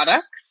all their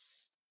products?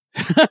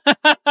 Do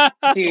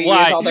you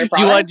use all their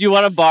products? Do you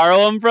want to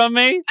borrow them from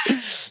me?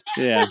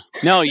 Yeah.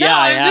 No, yeah,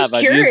 I have.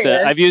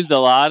 I've used a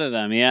lot of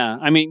them. Yeah.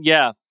 I mean,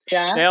 yeah.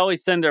 Yeah. They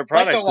always send their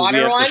products because we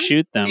have to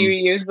shoot them. Do you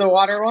use the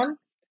water one?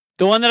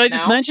 The one that I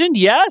just mentioned?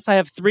 Yes, I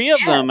have 3 of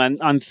them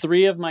on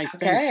 3 of my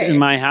sinks in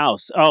my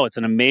house. Oh, it's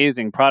an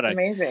amazing product.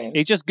 It's amazing.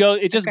 It just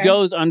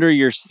goes under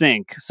your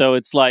sink. So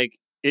it's like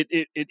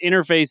it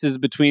interfaces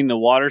between the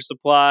water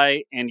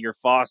supply and your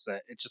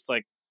faucet. It's just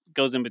like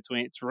goes in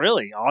between. It's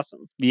really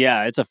awesome.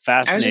 Yeah, it's a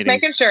fascinating. I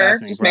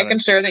was just making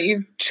sure that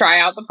you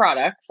try out the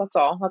products. That's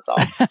all.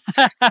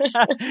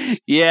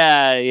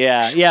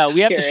 Yeah.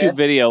 We have to shoot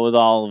video with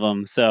all of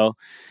them. So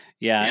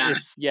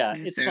it's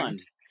fun.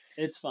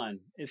 It's fun.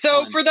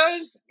 For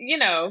those,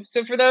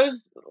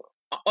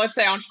 let's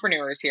say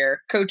entrepreneurs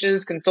here,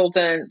 coaches,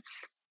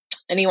 consultants,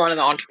 anyone in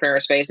the entrepreneur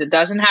space that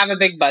doesn't have a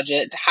big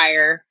budget to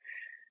hire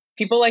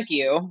people like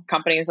you,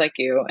 companies like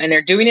you, and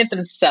they're doing it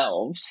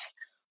themselves,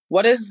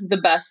 what is the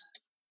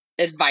best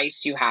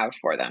advice you have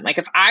for them? Like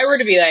if I were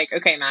to be like,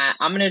 okay, Matt,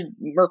 I'm going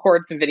to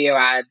record some video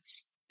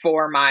ads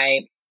for my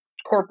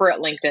corporate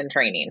LinkedIn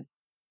training.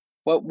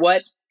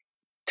 What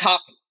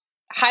top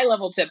high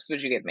level tips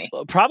would you give me?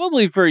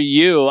 Probably for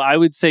you, I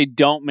would say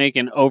don't make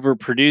an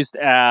overproduced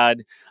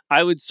ad.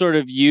 I would sort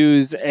of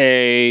use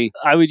a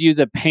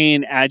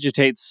pain,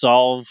 agitate,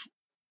 solve,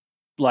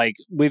 like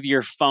with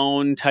your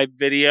phone type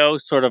video,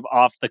 sort of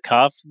off the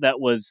cuff,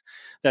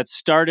 that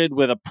started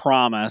with a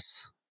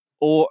promise.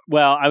 Or,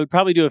 well, I would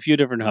probably do a few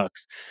different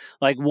hooks.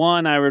 Like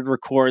one, I would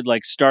record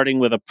like starting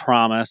with a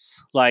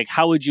promise, like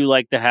how would you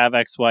like to have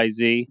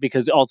XYZ?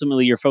 Because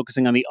ultimately you're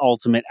focusing on the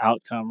ultimate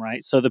outcome,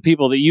 right? So the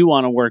people that you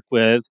want to work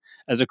with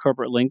as a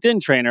corporate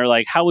LinkedIn trainer,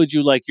 like how would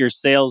you like your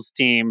sales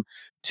team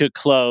to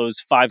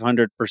close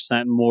 500%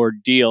 more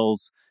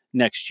deals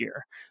next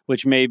year,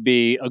 which may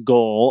be a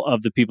goal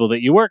of the people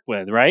that you work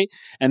with, right?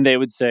 And they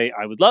would say,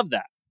 I would love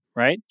that,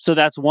 right? So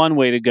that's one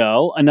way to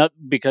go. Another,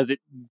 because it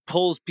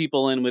pulls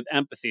people in with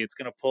empathy, it's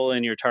going to pull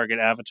in your target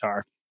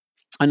avatar.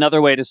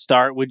 Another way to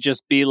start would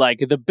just be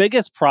like the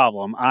biggest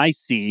problem I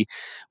see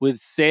with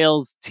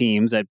sales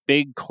teams at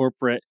big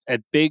corporate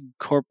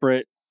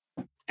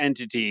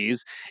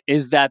entities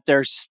is that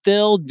they're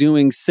still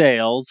doing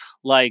sales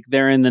like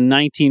they're in the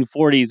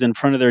 1940s in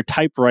front of their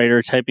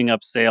typewriter typing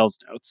up sales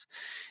notes.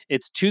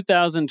 It's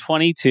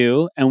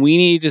 2022, and we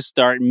need to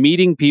start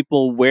meeting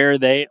people where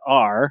they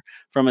are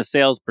from a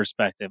sales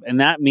perspective. And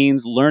that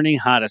means learning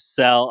how to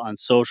sell on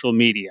social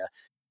media,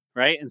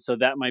 right? And so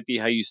that might be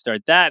how you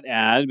start that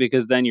ad,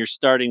 because then you're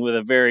starting with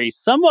a very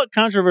somewhat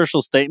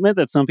controversial statement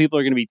that some people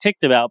are going to be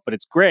ticked about, but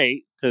it's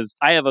great because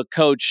I have a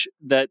coach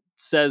that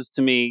says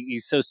to me,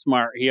 he's so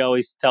smart. He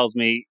always tells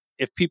me,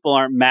 if people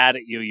aren't mad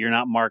at you, you're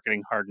not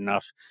marketing hard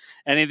enough.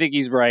 And I think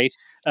he's right.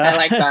 I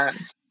like that.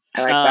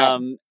 I like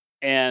that.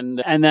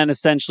 And then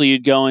essentially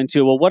you'd go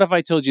into, well, what if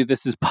I told you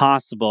this is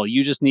possible?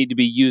 You just need to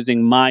be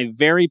using my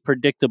very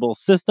predictable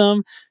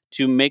system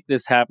to make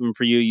this happen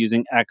for you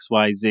using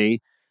XYZ.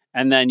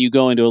 And then you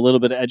go into a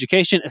little bit of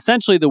education.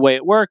 Essentially, the way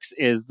it works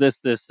is this,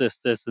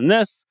 and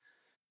this.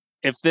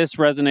 If this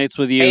resonates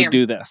with you, Bam.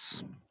 do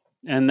this.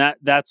 And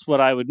that's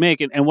what I would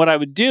make. And what I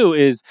would do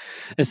is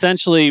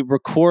essentially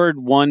record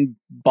one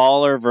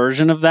baller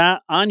version of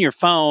that on your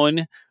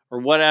phone or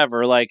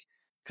whatever. Like,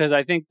 because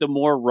I think the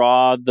more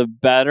raw, the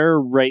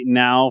better right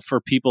now for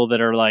people that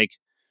are like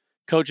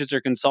coaches or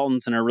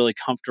consultants and are really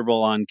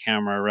comfortable on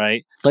camera,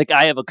 right? Like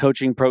I have a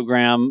coaching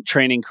program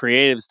training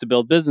creatives to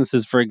build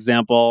businesses, for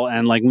example,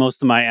 and like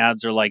most of my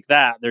ads are like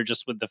that. They're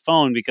just with the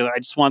phone because I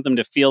just want them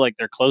to feel like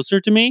they're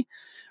closer to me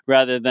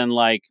rather than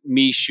like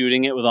me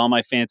shooting it with all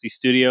my fancy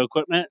studio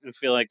equipment and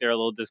feel like they're a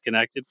little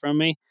disconnected from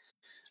me.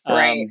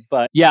 Right.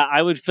 But yeah,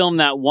 I would film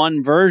that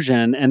one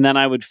version and then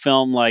I would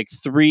film like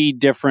 3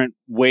 different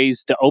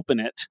ways to open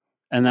it.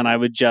 And then I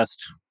would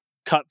just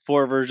cut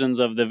 4 versions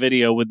of the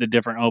video with the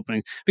different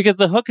openings, because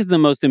the hook is the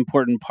most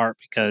important part,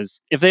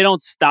 because if they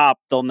don't stop,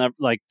 they'll never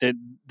they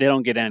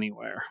don't get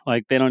anywhere.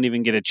 Like they don't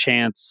even get a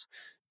chance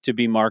to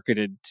be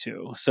marketed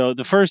to. So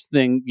the first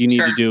thing you need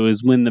to Sure. do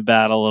is win the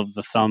battle of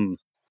the thumb.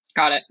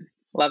 Got it.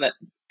 Love it.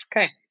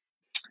 Okay.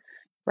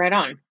 Right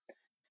on.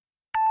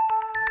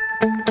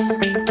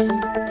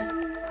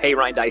 Hey,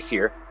 Ryan Dice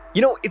here.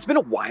 You know, it's been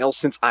a while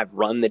since I've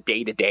run the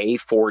day-to-day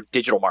for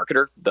Digital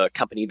Marketer, the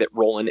company that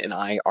Roland and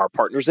I are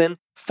partners in.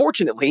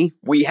 Fortunately,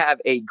 we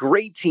have a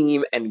great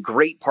team and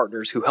great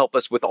partners who help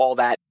us with all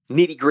that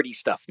nitty-gritty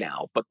stuff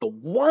now. But the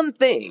one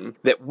thing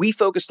that we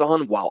focused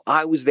on while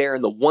I was there,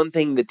 and the one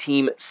thing the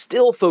team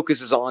still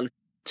focuses on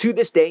to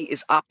this day,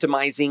 is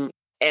optimizing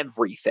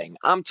everything.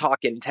 I'm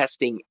talking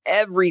testing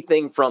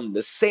everything from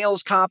the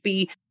sales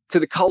copy to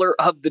the color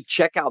of the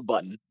checkout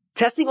button.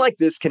 Testing like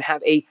this can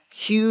have a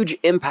huge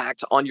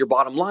impact on your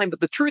bottom line, but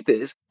the truth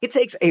is, it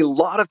takes a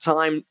lot of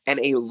time and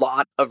a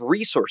lot of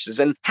resources.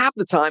 And half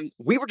the time,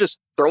 we were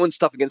just throwing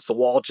stuff against the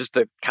wall just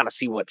to kind of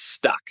see what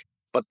stuck.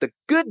 But the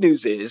good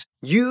news is,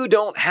 you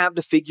don't have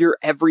to figure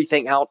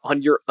everything out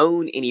on your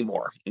own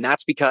anymore. And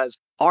that's because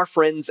our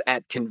friends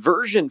at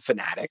Conversion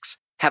Fanatics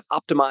have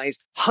optimized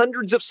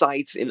hundreds of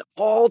sites in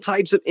all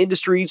types of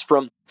industries,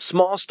 from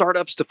small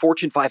startups to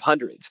Fortune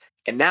 500s.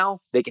 And now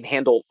they can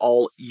handle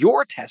all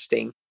your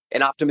testing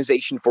and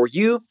optimization for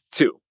you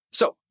too.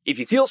 So if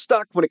you feel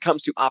stuck when it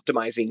comes to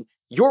optimizing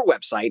your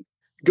website,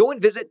 go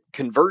and visit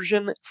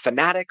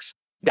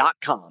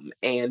conversionfanatics.com,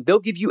 and they'll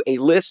give you a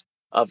list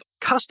of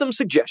custom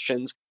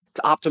suggestions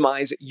to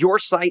optimize your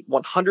site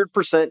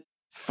 100%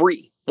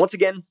 free. Once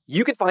again,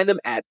 you can find them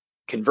at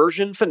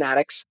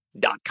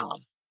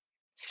conversionfanatics.com.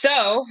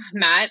 So,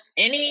 Matt,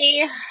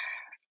 any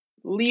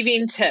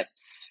leaving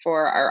tips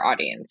for our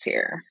audience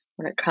here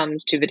when it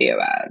comes to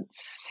video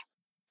ads?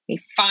 Any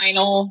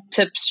final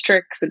tips,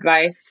 tricks,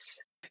 advice?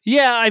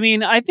 Yeah, I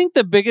mean, I think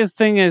the biggest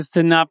thing is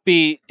to not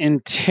be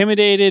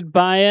intimidated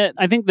by it.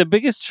 I think the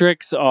biggest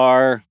tricks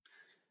are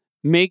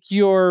make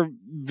your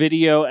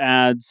video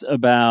ads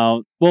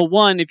about, well,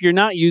 one, if you're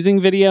not using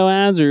video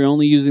ads or you're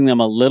only using them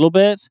a little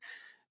bit,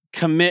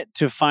 commit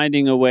to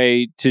finding a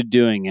way to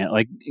doing it.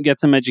 Like get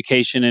some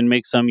education and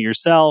make some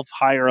yourself,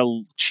 hire a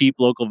cheap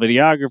local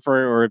videographer,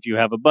 or if you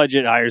have a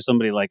budget, hire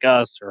somebody like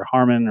us or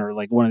Harmon or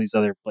like one of these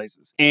other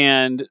places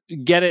and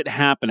get it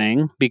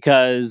happening,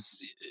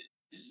 because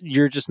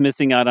you're just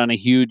missing out on a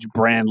huge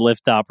brand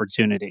lift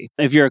opportunity.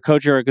 If you're a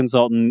coach or a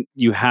consultant,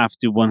 you have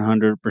to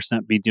 100%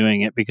 be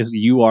doing it because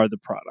you are the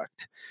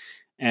product.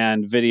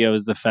 And video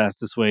is the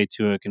fastest way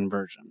to a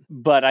conversion.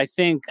 But I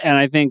think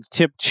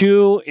tip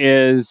 2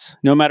 is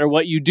no matter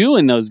what you do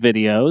in those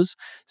videos,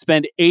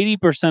 spend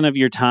 80% of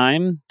your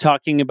time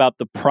talking about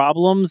the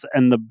problems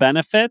and the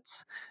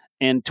benefits,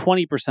 and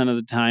 20% of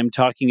the time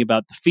talking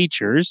about the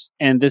features.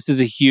 And this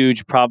is a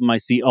huge problem I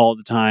see all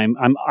the time.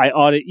 I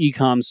audit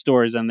e-com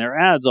stores and their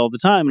ads all the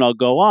time, and I'll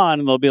go on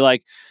and they'll be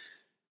like,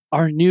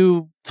 our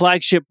new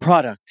flagship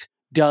product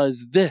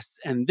does this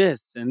and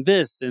this and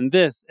this and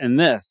this and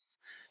this.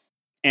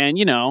 And,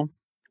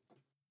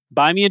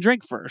 buy me a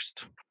drink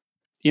first.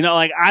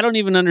 Like, I don't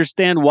even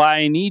understand why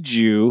I need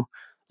you.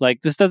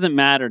 Like, this doesn't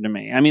matter to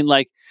me. I mean,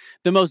 like,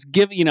 the most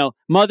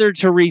Mother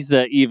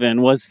Teresa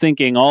even was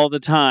thinking all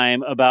the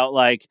time about,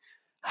 like,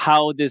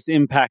 how this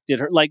impacted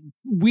her. Like,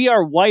 we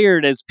are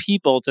wired as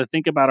people to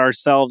think about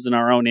ourselves and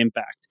our own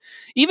impact.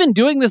 Even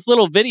doing this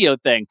little video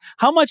thing,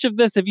 how much of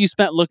this have you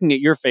spent looking at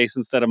your face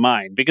instead of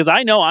mine? Because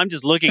I know I'm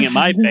just looking at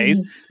my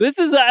face.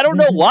 I don't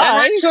know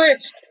why.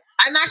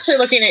 I'm actually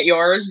looking at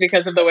yours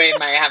because of the way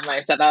I have my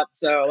setup.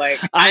 So,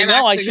 like, I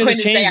know I should have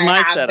changed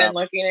my setup. Been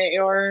looking at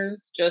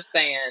yours. Just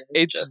saying.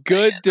 It's just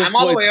good saying. to. I'm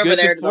all the way over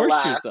there to the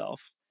left.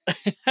 Yourself.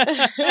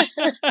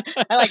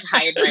 I like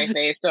hide my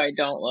face so I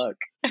don't look.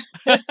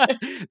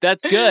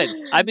 That's good.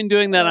 I've been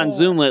doing that on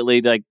Zoom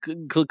lately, like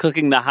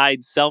clicking the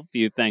hide self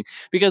view thing,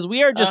 because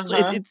we are just.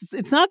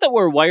 It's not that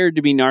we're wired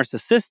to be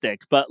narcissistic,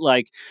 but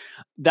like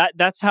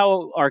that's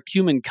how our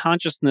human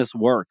consciousness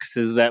works.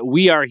 Is that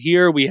we are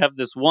here, we have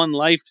this one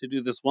life to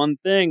do this one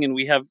thing, and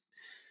we have.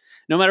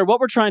 No matter what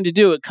we're trying to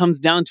do, it comes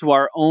down to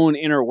our own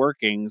inner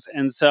workings,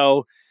 and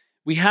so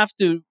we have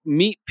to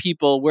meet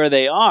people where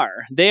they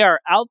are. They are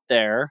out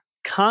there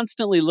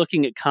constantly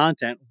looking at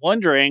content,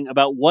 wondering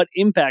about what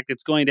impact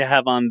it's going to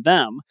have on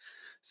them.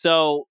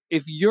 So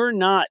if you're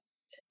not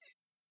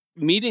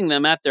meeting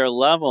them at their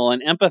level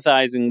and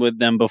empathizing with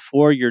them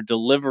before you're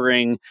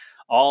delivering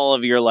all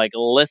of your like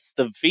list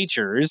of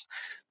features,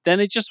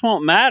 then it just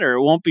won't matter.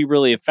 It won't be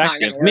really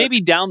effective.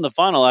 Maybe down the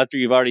funnel after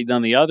you've already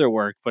done the other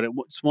work, but it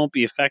just won't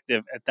be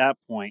effective at that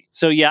point.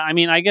 So yeah, I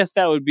mean, I guess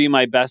that would be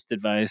my best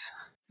advice.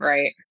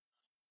 Right.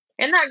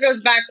 And that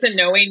goes back to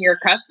knowing your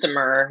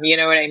customer. You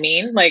know what I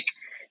mean? Like,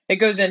 it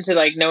goes into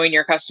like knowing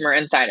your customer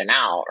inside and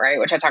out, right?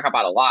 Which I talk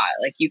about a lot.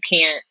 Like, you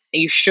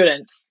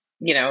shouldn't,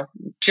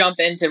 jump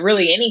into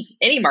really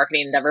any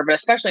marketing endeavor, but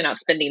especially not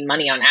spending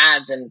money on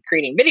ads and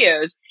creating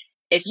videos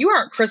if you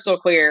aren't crystal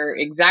clear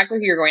exactly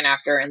who you're going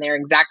after and their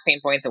exact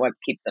pain points and what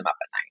keeps them up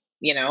at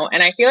night.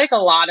 And I feel like a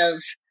lot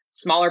of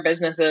smaller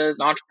businesses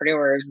and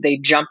entrepreneurs, they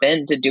jump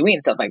into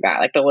doing stuff like that.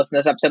 Like, they'll listen to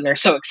this episode and they're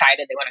so excited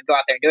they want to go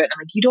out there and do it. And I'm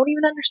like, you don't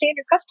even understand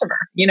your customer,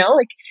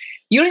 like,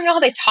 you don't even know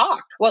how they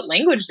talk, what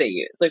language they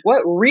use, like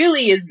what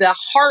really is the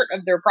heart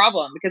of their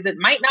problem, because it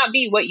might not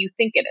be what you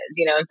think it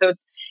is, and so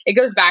it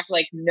goes back to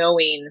like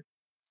knowing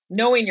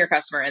your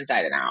customer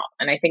inside and out.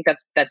 And I think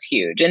that's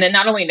huge. And then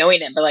not only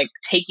knowing it, but like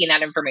taking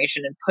that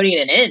information and putting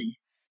it in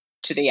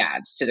to the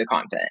ads, to the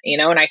content,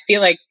 and I feel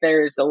like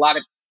there's a lot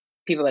of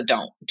people that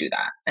don't do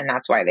that, and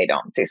that's why they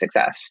don't see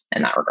success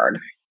in that regard.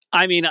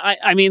 I mean,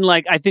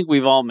 I think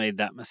we've all made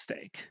that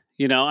mistake.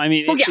 I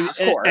mean, well, yeah, of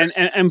course.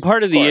 And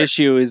part of the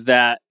issue is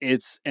that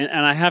it's, and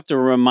I have to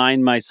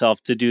remind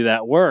myself to do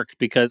that work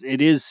because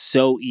it is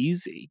so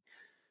easy.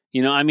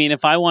 I mean,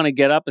 if I want to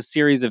get up a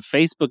series of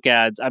Facebook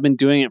ads, I've been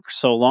doing it for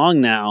so long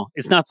now.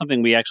 It's not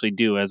something we actually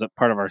do as a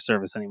part of our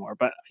service anymore,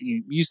 but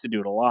you used to do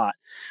it a lot.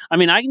 I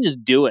mean, I can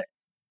just do it.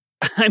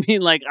 I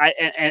mean, like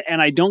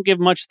I don't give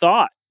much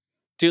thought.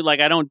 Dude,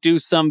 like I don't do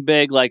some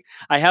big, like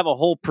I have a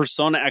whole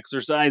persona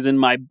exercise in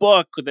my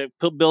book that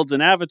builds an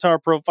avatar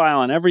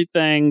profile and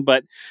everything.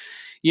 But,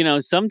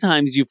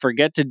 sometimes you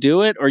forget to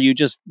do it or you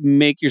just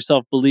make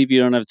yourself believe you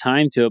don't have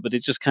time to it. But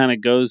it just kind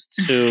of goes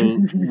to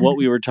what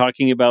we were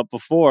talking about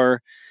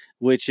before,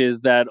 which is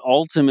that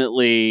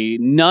ultimately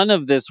none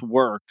of this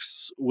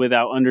works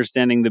without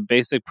understanding the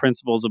basic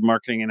principles of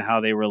marketing and how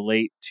they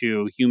relate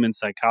to human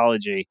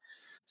psychology.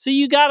 So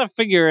you got to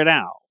figure it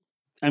out.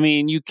 I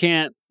mean, you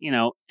can't,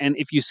 and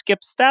if you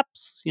skip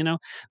steps,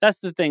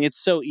 that's the thing.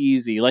 It's so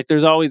easy. Like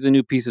there's always a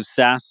new piece of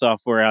SaaS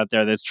software out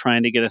there that's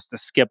trying to get us to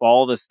skip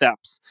all the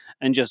steps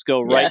and just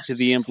go right to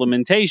the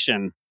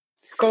implementation.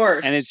 Of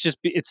course. And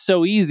it's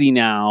so easy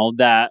now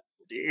that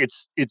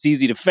it's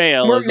easy to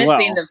fail. We're as well.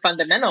 missing the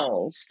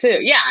fundamentals too.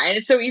 Yeah. And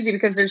it's so easy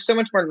because there's so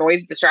much more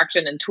noise,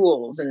 distraction, and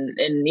tools and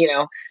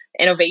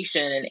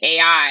innovation and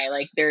AI,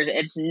 like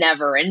it's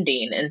never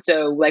ending. And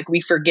so like we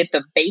forget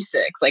the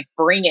basics, like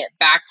bring it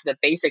back to the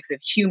basics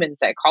of human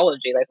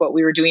psychology, like what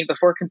we were doing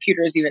before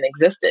computers even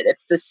existed.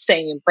 It's the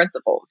same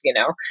principles,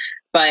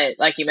 but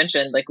like you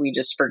mentioned, like we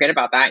just forget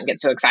about that and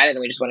get so excited and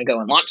we just want to go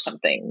and launch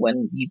something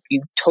when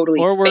you totally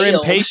or we're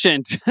failed.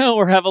 Impatient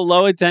or have a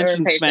low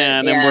attention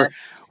span.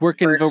 Yes,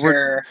 and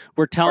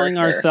we're telling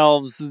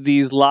ourselves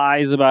these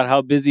lies about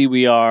how busy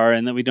we are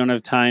and that we don't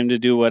have time to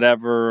do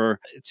whatever.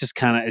 It's just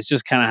kind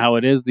of how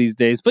it is these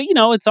days. But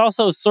it's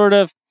also sort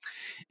of,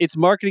 it's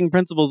marketing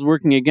principles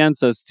working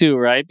against us too,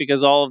 right?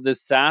 Because all of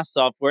this SaaS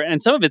software, and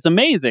some of it's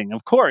amazing,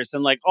 of course,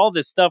 and like all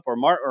this stuff, or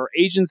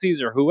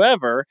agencies or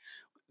whoever,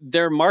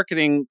 they're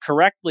marketing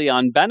correctly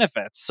on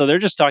benefits. So they're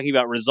just talking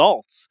about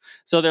results.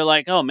 So they're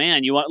like, oh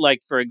man, you want,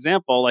 like, for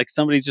example, like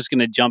somebody's just going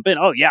to jump in.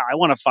 Oh yeah, I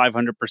want to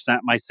 500%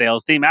 my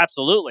sales team.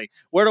 Absolutely.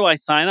 Where do I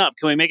sign up?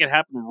 Can we make it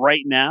happen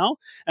right now?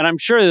 And I'm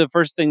sure the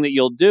first thing that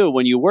you'll do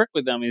when you work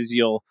with them is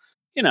you'll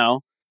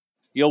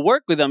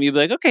work with them. You'll be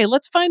like, okay,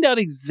 let's find out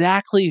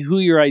exactly who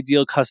your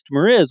ideal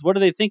customer is. What are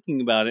they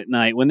thinking about at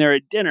night when they're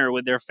at dinner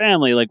with their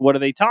family? Like, what are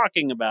they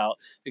talking about?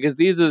 Because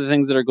these are the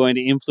things that are going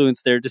to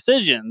influence their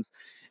decisions.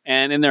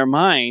 And in their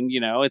mind,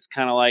 it's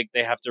kind of like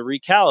they have to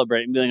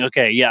recalibrate and be like,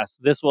 okay, yes,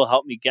 this will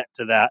help me get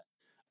to that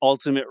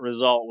ultimate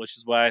result, which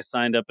is why I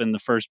signed up in the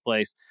first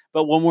place.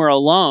 But when we're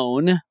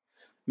alone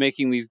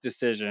making these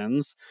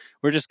decisions,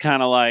 we're just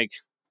kind of like,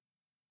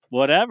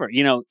 whatever.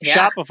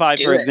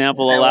 Shopify, for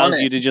example,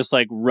 allows you to just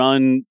like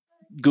run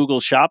Google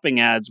shopping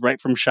ads right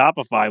from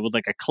Shopify with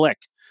like a click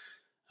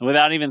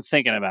without even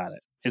thinking about it.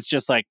 It's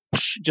just like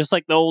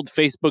the old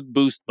Facebook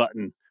boost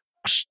button.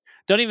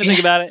 Don't even think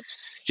about it.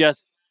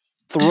 Just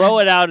throw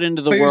it out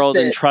into the world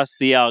and trust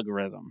the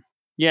algorithm.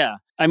 Yeah.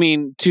 I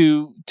mean,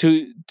 to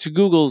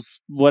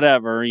Google's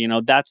whatever,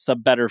 that's a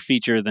better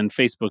feature than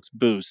Facebook's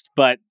boost,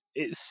 but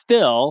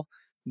still,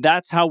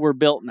 that's how we're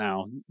built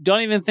now.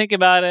 Don't even think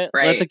about it.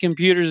 Right. Let the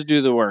computers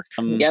do the work.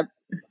 Yep.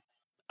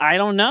 I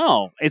don't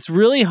know. It's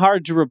really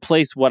hard to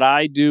replace what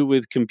I do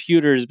with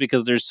computers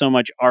because there's so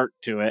much art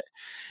to it.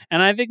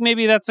 And I think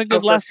maybe that's a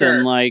good lesson.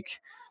 Sure. Like,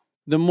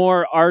 the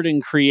more art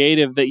and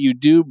creative that you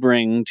do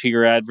bring to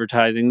your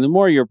advertising, the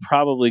more you're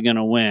probably going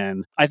to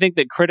win. I think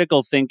that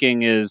critical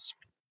thinking is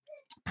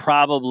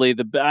probably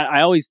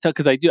I always tell,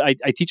 because I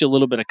teach a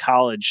little bit of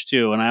college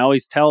too, and I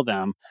always tell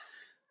them,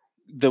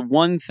 the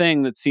one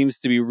thing that seems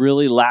to be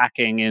really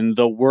lacking in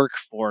the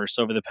workforce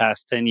over the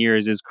past 10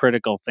 years is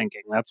critical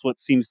thinking. That's what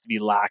seems to be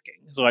lacking.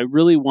 So I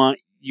really want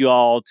you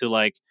all to,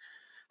 like,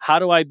 how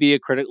do I be a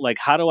critic? Like,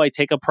 how do I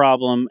take a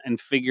problem and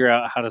figure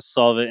out how to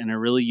solve it in a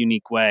really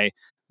unique way?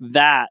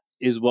 That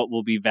is what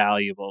will be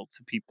valuable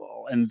to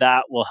people. And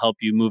that will help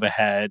you move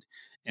ahead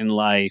in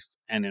life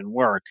and in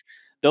work.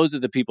 Those are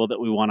the people that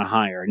we want to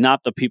hire,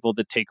 not the people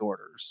that take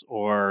orders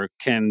or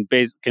can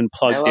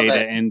plug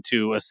data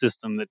into a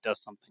system that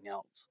does something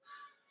else.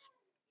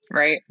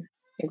 Right.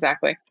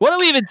 Exactly. What are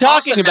we even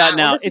talking about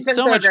now? Well, it's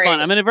so much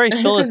fun. I'm in a very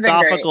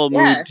philosophical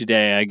mood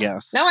today, I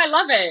guess. No, I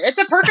love it. It's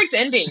a perfect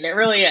ending. It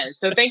really is.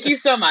 So thank you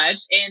so much.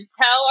 And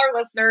tell our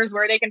listeners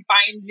where they can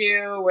find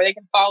you, where they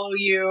can follow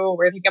you,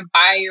 where they can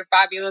buy your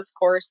fabulous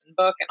course and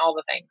book and all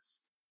the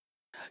things.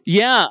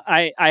 Yeah,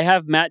 I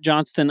have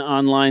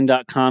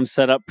mattjohnstononline.com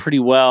set up pretty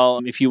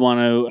well. If you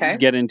want to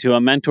get into a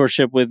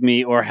mentorship with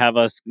me or have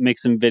us make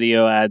some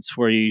video ads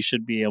for you, you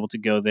should be able to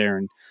go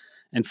there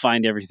and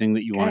find everything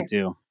that you want to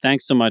do.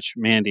 Thanks so much,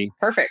 Mandy.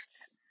 Perfect.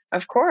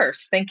 Of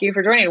course. Thank you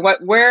for joining.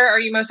 Where are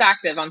you most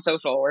active on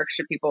social? Where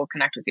should people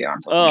connect with you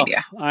on social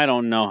media? I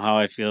don't know how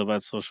I feel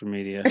about social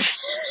media.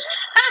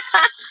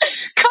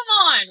 Come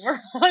on.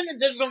 We're on the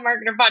Digital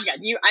Marketer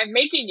Podcast. I'm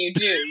making you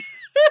choose.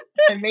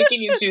 I'm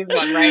making you choose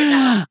one right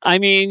now. I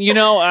mean,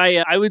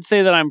 I would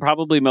say that I'm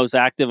probably most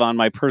active on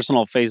my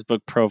personal Facebook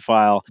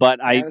profile, but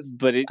it's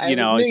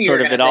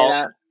sort of it all.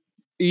 That.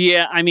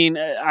 Yeah, I mean,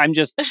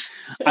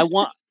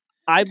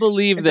 I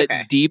believe that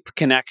deep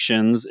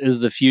connections is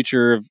the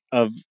future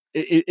of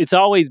it's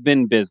always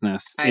been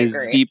business is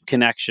deep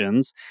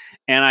connections.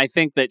 And I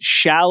think that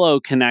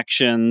shallow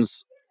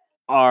connections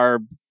are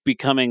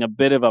becoming a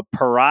bit of a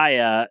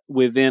pariah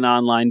within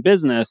online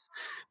business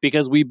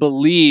because we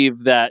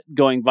believe that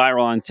going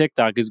viral on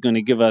TikTok is going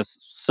to give us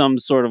some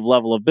sort of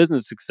level of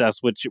business success,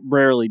 which it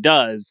rarely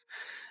does.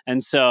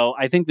 And so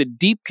I think the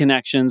deep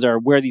connections are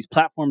where these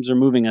platforms are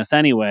moving us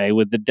anyway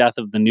with the death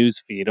of the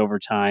news feed over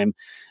time.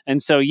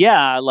 And so,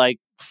 yeah, like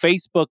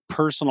Facebook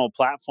personal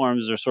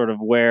platforms are sort of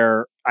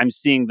where I'm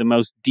seeing the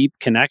most deep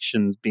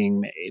connections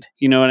being made.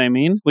 You know what I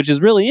mean? Which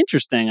is really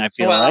interesting, I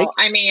feel like. Well,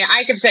 I mean,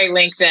 I could say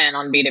LinkedIn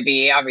on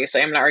B2B.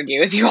 Obviously, I'm going to argue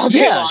with you all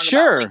day long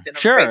about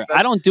LinkedIn.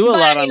 I don't do a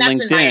lot on LinkedIn.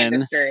 That's in my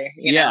industry,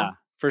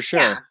 for sure.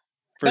 Yeah.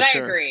 But I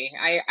agree.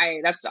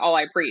 I that's all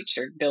I preach,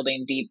 are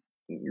building deep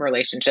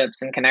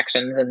relationships and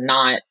connections, and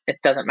it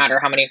doesn't matter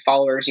how many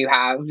followers you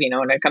have,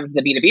 when it comes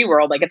to the B2B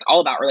world, like, it's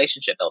all about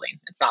relationship building.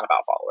 It's not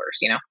about followers,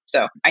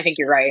 So I think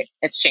you're right.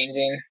 It's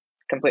changing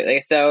completely.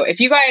 So if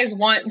you guys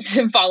want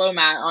to follow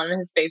Matt on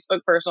his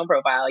Facebook personal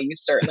profile, you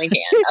certainly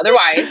can.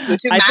 Otherwise, go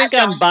to I think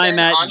I'm by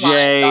Matt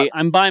J.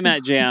 I'm by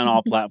Matt J on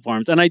all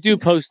platforms. And I do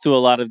post to a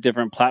lot of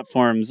different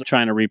platforms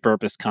trying to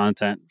repurpose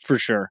content for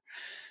sure.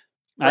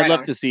 I'd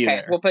love to see you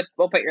there.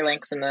 We'll put your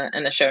links in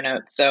the show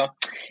notes. So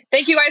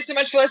thank you guys so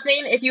much for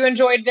listening. If you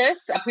enjoyed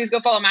this, please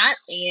go follow Matt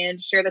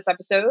and share this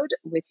episode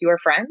with your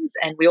friends,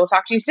 and we will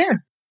talk to you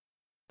soon.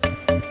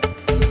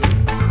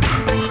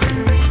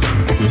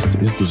 This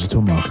is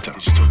Digital Marketer.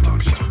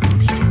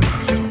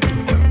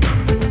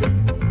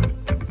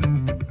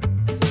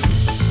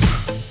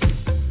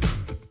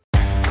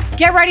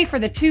 Get ready for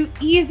the 2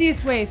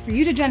 easiest ways for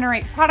you to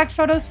generate product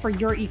photos for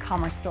your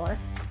e-commerce store.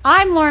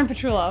 I'm Lauren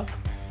Petrullo,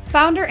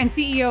 founder and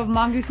CEO of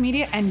Mongoose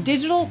Media and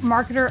Digital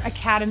Marketer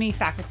Academy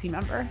faculty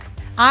member.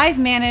 I've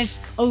managed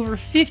over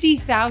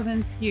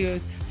 50,000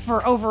 SKUs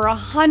for over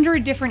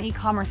 100 different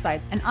e-commerce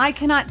sites, and I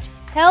cannot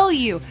tell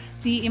you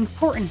the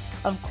importance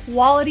of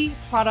quality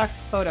product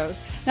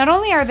photos. Not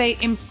only are they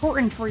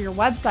important for your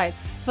website,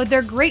 but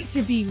they're great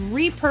to be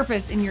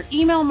repurposed in your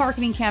email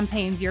marketing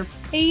campaigns, your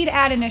paid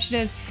ad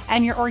initiatives,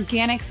 and your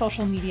organic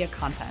social media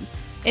content.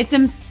 It's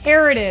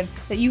imperative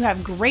that you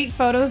have great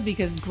photos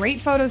because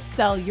great photos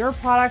sell your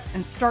products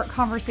and start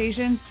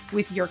conversations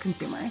with your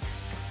consumers.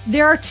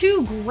 There are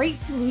 2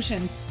 great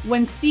solutions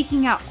when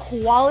seeking out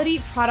quality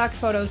product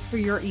photos for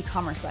your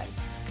e-commerce site.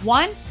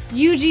 1,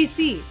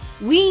 UGC.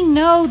 We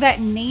know that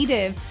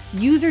native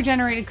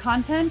user-generated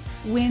content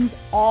wins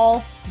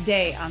all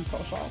day on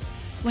social.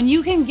 When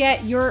you can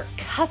get your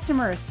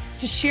customers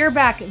to share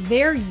back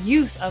their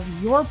use of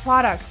your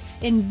products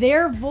in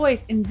their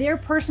voice, in their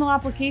personal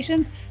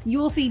applications, you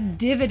will see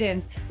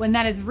dividends when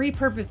that is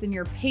repurposed in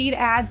your paid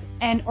ads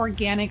and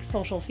organic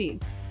social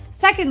feeds.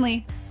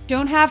 Secondly,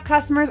 don't have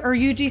customers or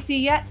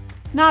UGC yet?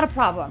 Not a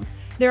problem.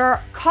 There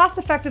are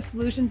cost-effective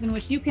solutions in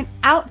which you can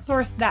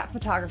outsource that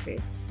photography.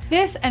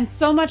 This and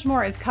so much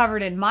more is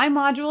covered in my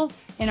modules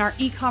in our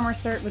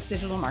e-commerce cert with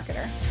Digital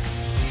Marketer.